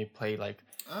in, and you play like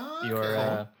Ah, your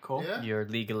okay. Cool. Yeah. your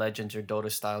League of Legends, your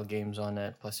Dota style games on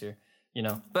it, plus your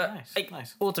But Nice, like,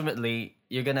 nice. ultimately,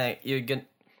 you're gonna.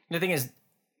 The thing is,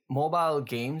 mobile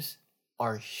games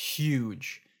are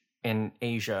huge in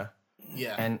Asia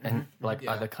Yeah. and like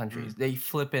Yeah. other countries. They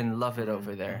flippin' love it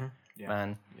over there, Yeah.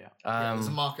 man. Yeah. Yeah, it's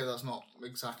a market that's not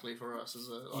exactly for us, is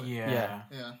it? Like, Yeah. Yeah.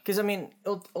 Yeah. Because I mean,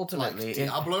 Like ultimately,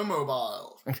 Diablo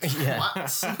Mobile. yeah,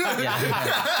 What?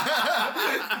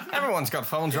 everyone's got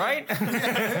phones, right?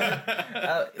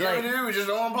 Yeah, we do. We just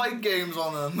don't want to play games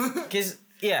on them. Because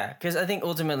I think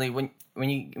ultimately when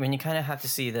you kind of have to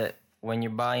see that when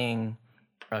you're buying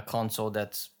a console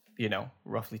that's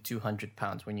roughly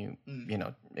 £200 when you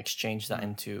exchange that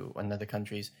into another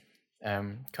country's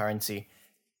currency,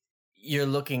 you're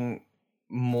looking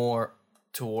more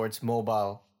towards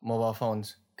mobile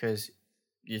phones because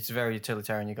it's very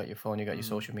utilitarian. You got your phone, you got your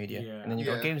social media, Yeah. and then you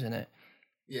Yeah. got games in it.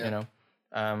 Yeah.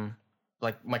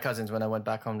 Like my cousins, when I went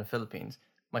back home to Philippines,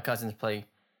 my cousins play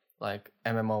like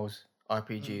MMOs,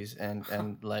 RPGs,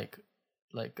 and like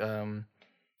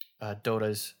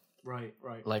Dotas Right.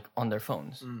 like on their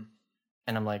phones, and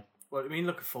I'm like, Well, I mean,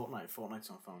 look at Fortnite. Fortnite's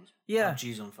on phones. Yeah.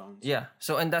 PUBG's on phones. yeah.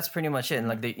 So and that's pretty much it. And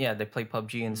like they play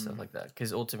PUBG and stuff like that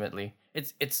because ultimately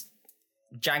it's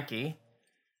janky,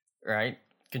 right?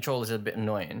 Control is a bit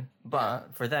annoying,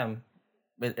 but for them,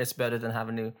 it's better than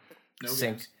having to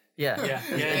sync. games. Yeah, Yeah.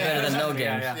 It's better than no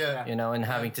games. Yeah. And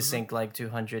having to sync like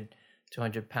 200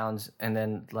 pounds and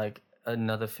then like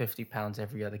another 50 pounds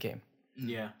every other game.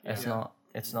 Yeah. It's not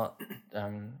it's-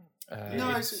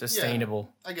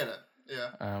 sustainable. I get it.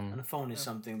 Yeah. And a phone is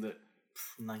something that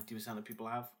 90% of people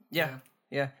have. Yeah.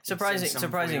 In Surprising. some way or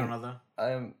Surprising. another.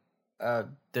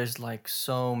 There's like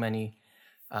so many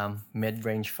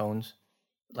mid-range phones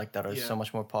like that are Yeah. so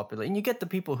much more popular, and you get the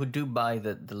people who do buy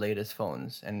the latest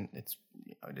phones, and it's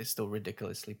it's still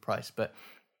ridiculously priced. But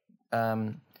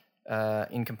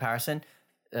in comparison,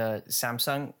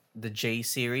 Samsung, the J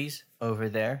series over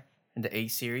there, and the A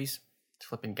series, it's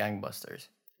flipping gangbusters.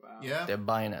 Yeah. They're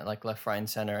buying it like left, right, and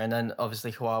center, and then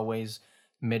obviously Huawei's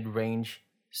mid-range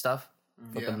stuff.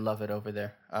 Flipping Yeah. love it over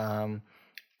there.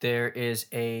 There is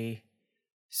a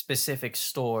specific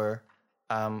store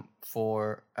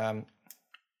for a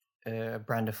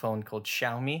brand of phone called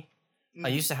Xiaomi. I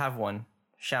used to have one,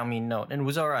 Xiaomi Note, and it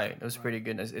was all right. It was pretty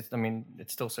good. I mean, it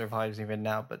still survives even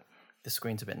now, but the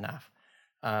screen's a bit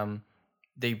naff.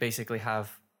 They basically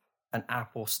have an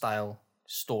Apple-style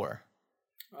store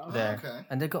there, okay.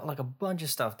 and they got like a bunch of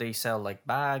stuff. They sell like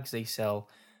bags. They sell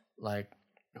like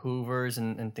Hoovers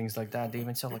and things like that. They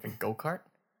even sell like a go-kart.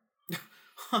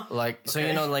 Like so,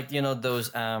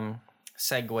 those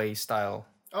Segway style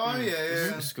Oh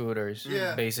yeah. scooters.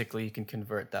 Yeah. Basically, you can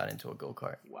convert that into a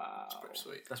go-kart. Wow. Pretty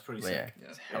sweet. That's pretty But yeah, sick.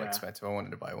 it's hell Yeah. expensive. I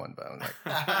wanted to buy one, but I'm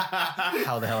like,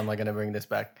 how the hell am I gonna bring this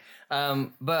back?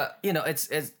 But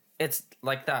it's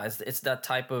like that. It's that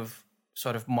type of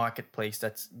sort of marketplace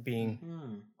that's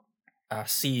being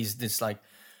sees this like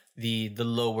the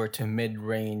lower to mid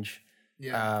range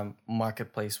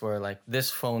marketplace where like this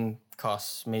phone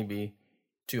costs maybe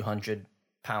 £200.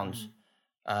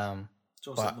 It's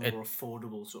also But the more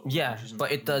affordable sort of. Yeah, range, isn't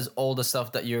but it does all the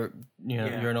stuff that your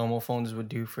Yeah. your normal phones would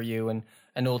do for you, and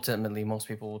ultimately most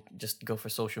people will just go for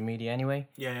social media anyway.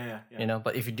 Yeah. You know,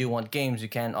 but if you do want games, you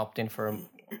can opt in for a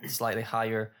slightly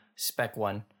higher spec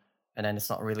one, and then it's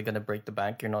not really gonna break the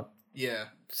bank. You're not Yeah.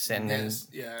 sending. It's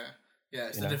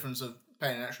the difference of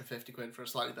paying an extra £50 for a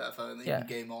slightly better phone that you can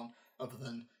game on, other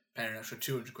than paying an extra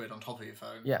 £200 on top of your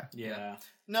phone. Yeah, Yeah.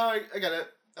 No, I get it.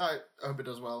 I hope it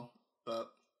does well,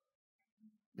 but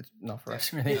it's not for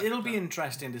us really. It'll be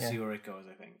interesting to see where it goes,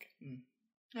 I think.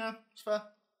 yeah, it's fair.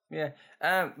 Yeah,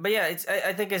 but yeah, it's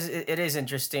I think it is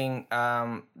interesting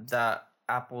that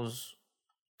Apple's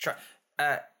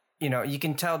you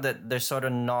can tell that they're sort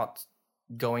of not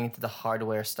going into the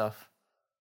hardware stuff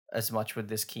as much with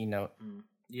this keynote.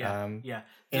 Yeah,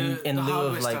 in The lieu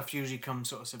hardware of like stuff usually comes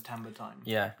sort of September time.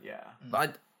 yeah, Yeah.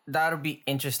 but that'll be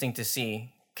interesting to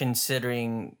see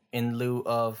considering in lieu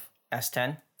of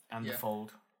S10 And the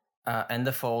Fold. and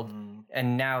the Fold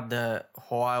and now the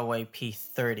Huawei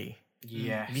P30.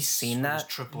 Yes. Have you seen with that?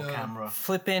 its triple camera.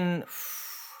 Flipping,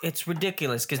 it's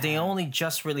ridiculous because they only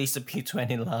just released the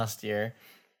P20 last year,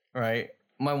 right?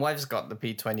 My wife's got the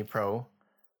P20 Pro,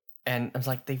 and I was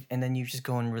like, and then you just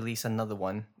go and release another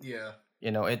one. Yeah.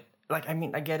 You know, it like I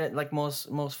mean I get it. Like most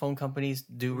phone companies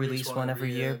do release one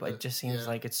every year, but it just seems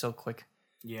like it's so quick.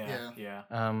 Yeah.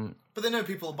 But they know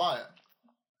people will buy it.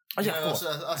 Oh yeah, You of know, course.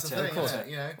 that's the thing, isn't it?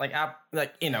 You know?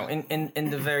 Like in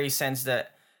the very sense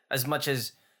that as much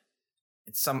as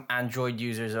some Android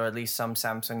users or at least some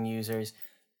Samsung users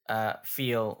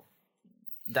feel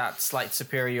that slight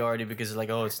superiority because it's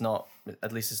like, oh, it's not,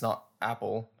 at least it's not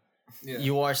Apple. Yeah.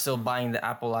 You are still buying the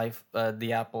Apple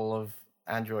the Apple of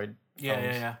Android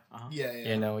phones. Yeah. Yeah.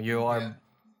 You know, you are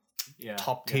Yeah.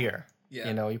 top tier. Yeah.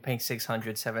 You know, you're paying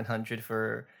 600, 700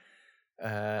 for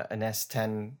an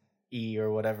S10e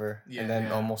or whatever, and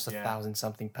then almost £1,000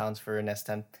 something pounds for an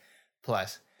S10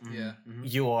 Plus. Yeah.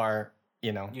 You are,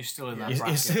 you know, You're still in that you're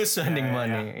bracket. still spending Yeah,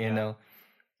 money, you know,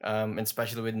 and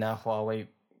especially with now Huawei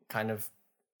kind of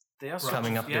They are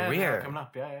coming up the they are rear. coming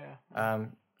up, yeah.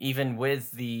 even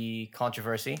with the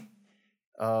controversy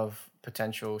of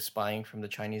potential spying from the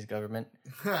Chinese government.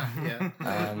 Yeah.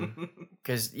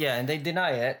 Because and they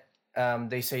deny it.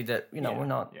 They say that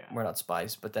we're not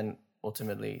spies, but then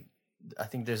ultimately, I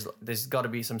think there's got to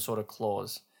be some sort of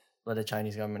clause by the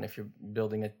Chinese government if you're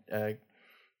building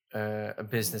a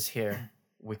business here,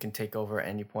 we can take over at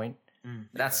any point.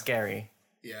 That's scary.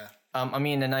 Yeah. I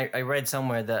mean, and I read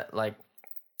somewhere that like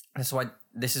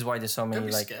this is why there's so many Don't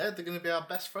be like scared. They're going to be our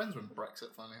best friends when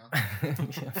Brexit finally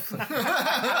happens.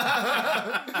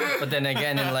 But then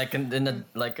again,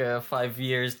 in 5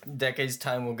 years, decades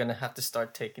time, we're gonna have to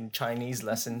start taking Chinese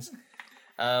lessons.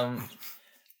 What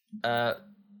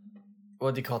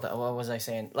do you call that? What was I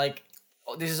saying? Like,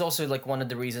 this is also like one of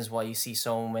the reasons why you see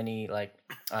so many like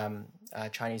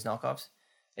Chinese knockoffs,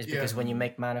 is because when you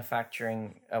manufacture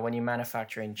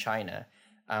in China,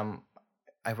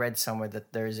 I read somewhere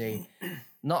that there's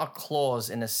not a clause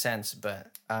in a sense,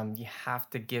 but you have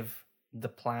to give the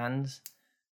plans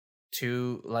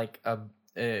to like a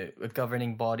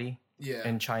governing body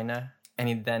in China, and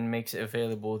it then makes it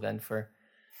available then for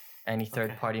any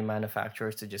third party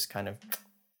manufacturers to just kind of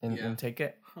and take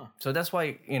it. So that's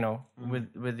why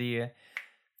with the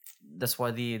that's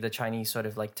why the Chinese sort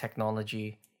of like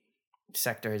technology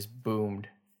sector has boomed.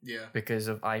 Yeah. Because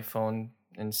of iPhone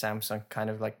and Samsung kind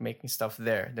of like making stuff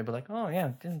there. They'll be like, oh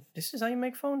yeah, this is how you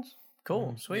make phones.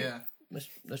 Cool, sweet. Yeah. Let's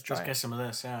try. Let's get some of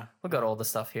this, yeah. We got all the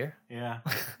stuff here. Yeah.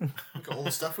 We've got all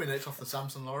the stuff we nicked off the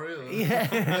Samsung lorry. Yeah.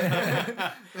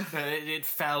 it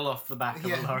fell off the back of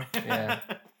the lorry. Yeah.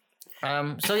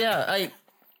 So yeah,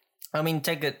 I mean,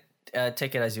 take it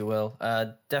as you will.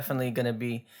 Definitely gonna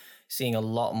be seeing a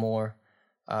lot more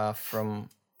from,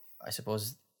 I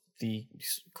suppose, the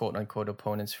quote unquote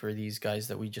opponents for these guys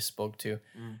that we just spoke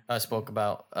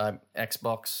about.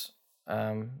 Xbox.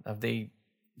 Have they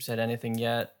said anything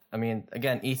yet? I mean,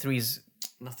 again, E3's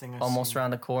Nothing almost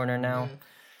around the corner now.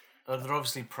 They're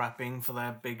obviously prepping for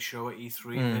their big show at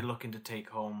E3. They're looking to take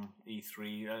home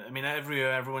E3. I mean, every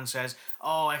year everyone says,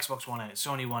 "Oh, Xbox won it,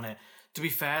 Sony won it." To be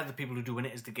fair, the people who do win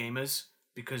it is the gamers,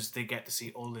 because they get to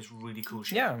see all this really cool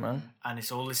shit. Yeah, man. And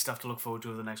it's all this stuff to look forward to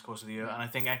over the next course of the year. And I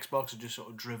think Xbox are just sort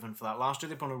of driven for that. Last year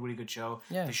they put on a really good show.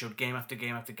 Yeah. They showed game after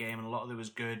game after game, and a lot of it was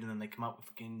good. And then they come up with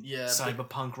fucking Yeah,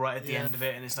 Cyberpunk right at the end of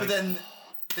it, and it's like, But then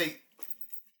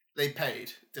they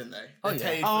paid, didn't they? Oh, They yeah.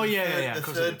 paid Oh, for yeah. the Of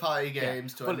course they did. third-party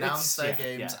games to Well, announce it's- their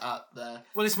yeah, games yeah. at their...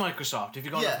 Well, it's Microsoft. If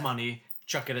you've got Yeah. enough money,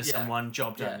 chuck it at Yeah. someone,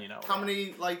 job Yeah. done, you know. How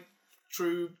many, like,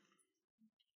 true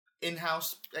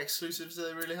in-house exclusives do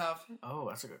they really have? Oh,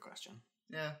 that's a good question.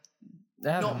 Yeah.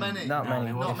 They have Not many. Not No, many.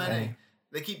 they Not won't. many.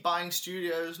 They keep buying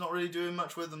studios, not really doing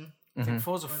much with them. I think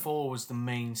Forza 4 was the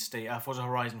main Forza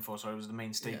Horizon 4, sorry, was the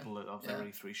main staple of their Yeah.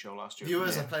 E3 show last year.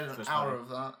 Viewers, Yeah. I played an First hour party. of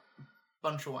that.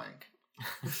 Bunch of wank.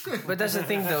 But that's the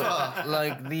thing, though.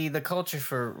 Like the culture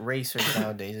for racers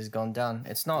nowadays has gone down.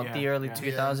 It's not Yeah, the early yeah.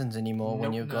 2000s anymore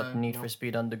when Nope, you've got no, Need for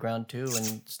Speed Underground 2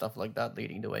 and stuff like that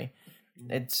leading the way.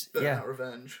 It's Burnout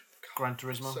Revenge. Gran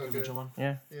Turismo, So the good. original one.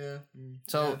 yeah. Yeah.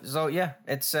 So yeah,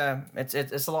 it's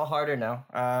a lot harder now.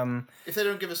 If they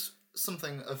don't give us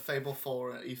something of Fable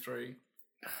 4 at E3,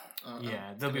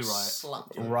 Yeah, they'll be gonna right. Slap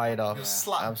them. right off. Gonna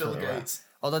slap Bill Absolutely right. Gates.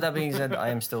 Although that being said, I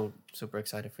am still super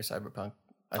excited for Cyberpunk.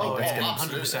 I think Oh, that's yeah, gonna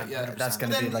absolutely. 100%, Yeah. 100%. that's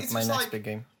gonna But be then like it's my just next like- big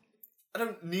game. I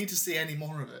don't need to see any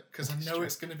more of it because I know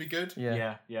it's going to be good.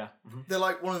 Yeah. Yeah. Mhm. They're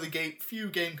like one of the few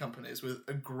game companies with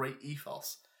a great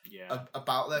ethos Yeah.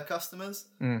 about their customers.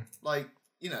 Mm. Like,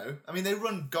 you know, I mean, they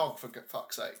run GOG for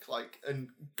fuck's sake. Like, and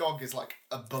GOG is like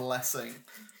a blessing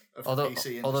of Although the PC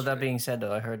industry. although that being said,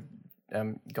 though, I heard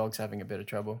GOG's having a bit of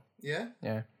trouble. yeah,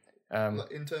 Yeah.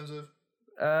 like, in terms of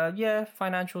Yeah,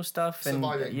 financial stuff and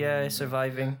Surviving. yeah,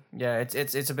 surviving. Yeah,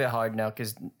 it's a bit hard now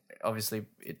because obviously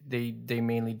they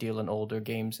mainly deal in older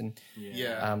games and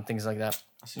yeah, things like that.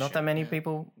 That's a Not that shame, many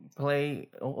people play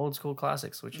old school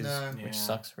classics, which is No. which Yeah.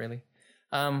 sucks really.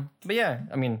 But yeah,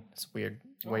 I mean it's a weird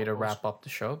way to wrap up the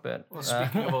show, but Well,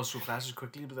 speaking of old school classes,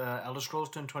 quickly, but Elder Scrolls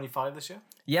turned 25 this year.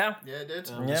 yeah. yeah, it did.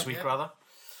 This week, Yeah. rather.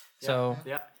 So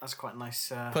Yeah, that's quite nice.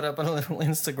 put up a little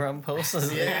Instagram post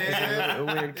as Yeah. a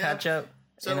weird catch up.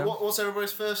 So, what's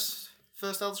everybody's first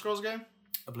Elder Scrolls game?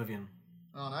 Oblivion.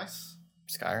 Oh, nice,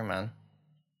 Skyrim, man.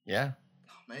 Yeah,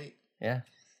 oh, mate. yeah.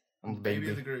 I'm a Baby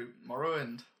of the baby. group,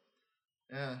 Morrowind.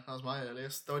 Yeah, that was my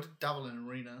earliest. Though I did dabble in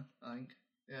Arena, I think.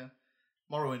 Yeah.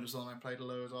 Morrowind was the one I played a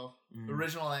load of.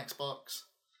 Original on Xbox.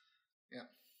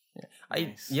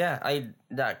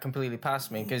 That completely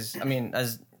passed me because I mean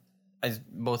as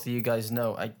both of you guys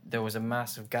know, there was a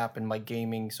massive gap in my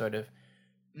gaming sort of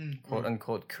quote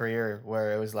unquote career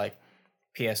where it was like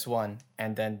PS1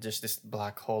 and then just this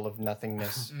black hole of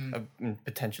nothingness of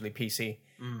potentially PC,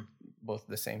 both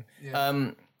the same. Yeah.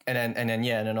 And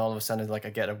then all of a sudden it's like I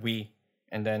get a Wii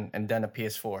and then a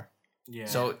PS4. Yeah.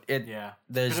 So it yeah,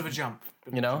 there's bit of a jump.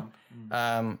 you know,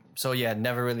 so yeah,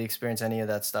 never really experienced any of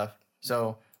that stuff.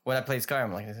 So when I played Skyrim,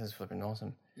 I'm like, this is flipping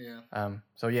awesome. Yeah.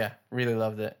 So yeah, really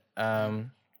loved it.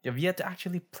 You've yet to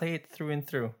actually play it through and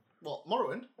through. What,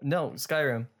 Morrowind? No,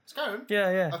 Skyrim. Skyrim?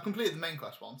 Yeah. I've completed the main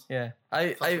quest once. Yeah.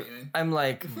 That's what you mean. I'm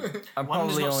like, I'm One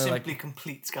does probably not only simply like,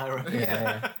 complete Skyrim.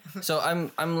 yeah. So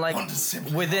I'm like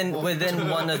within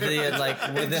one of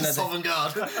the within a, Sovereign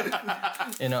Guard.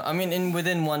 you know, I mean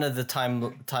within one of the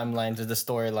timelines or the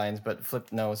storylines, but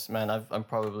flip knows, man, I'm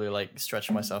probably like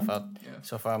stretched myself out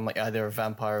so far. I'm like either a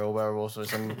vampire or werewolf or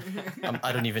some.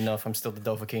 I don't even know if I'm still the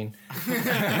Dovahkiin.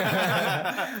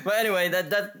 But anyway,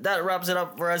 that wraps it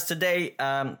up for us today.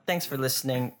 Thanks for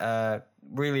listening.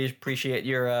 Really appreciate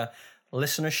your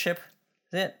listenership.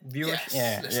 Is it viewership?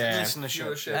 Yes,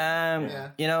 Listenership.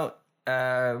 Viewership. You know,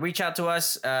 reach out to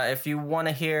us if you want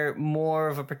to hear more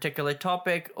of a particular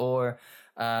topic or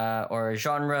a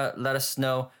genre. Let us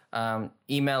know.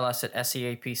 Email us at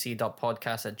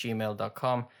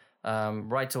seapc.podcast@gmail.com.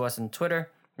 Write to us on Twitter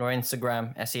or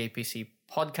Instagram, seapc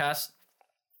podcast.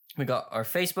 We got our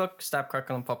Facebook, Stab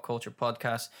Crackle and Pop Culture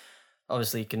Podcast.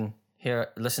 Obviously, you can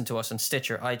listen to us on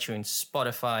Stitcher, iTunes,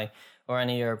 Spotify, or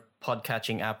any of your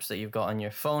podcatching apps that you've got on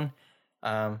your phone.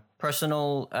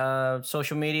 Personal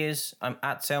social medias, I'm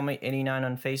at Cellmate89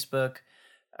 on Facebook.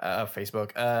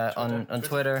 On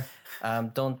Twitter.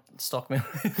 Don't stalk me.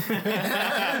 Too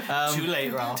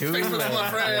late, Ralph. Facebook for my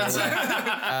friends.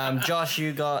 Josh,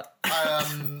 you got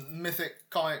Mythic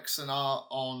Comics and Art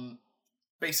on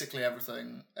basically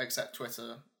everything except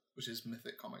Twitter, which is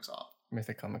Mythic Comics Art.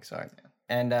 Mythic Comics Art.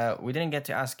 And we didn't get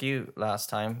to ask you last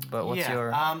time, but what's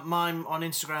your... I'm on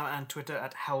Instagram and Twitter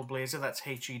at Hellblazer. That's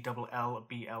HELLBLAYZER.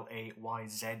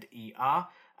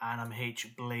 And I'm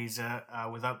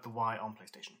HBlazer without the Y on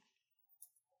PlayStation.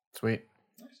 Sweet.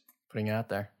 Nice. Putting it out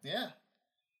there. Yeah.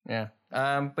 Yeah.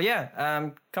 But yeah,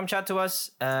 come chat to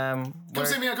us. Come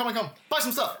see me at Comic Con. Buy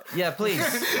some stuff. Yeah, please.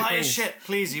 Buy his Please. shit,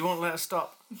 please. He won't let us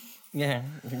stop. Yeah.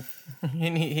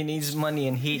 he needs money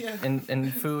and heat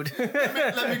and food.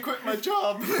 Let me quit my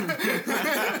job.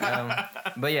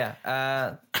 But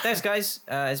yeah, thanks guys.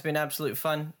 It's been absolute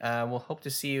fun. We'll hope to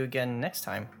see you again next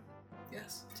time.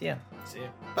 Yes. See ya. See ya.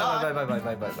 Bye bye bye bye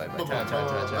bye bye bye bye. Ta ta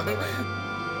ta ta. Bye bye.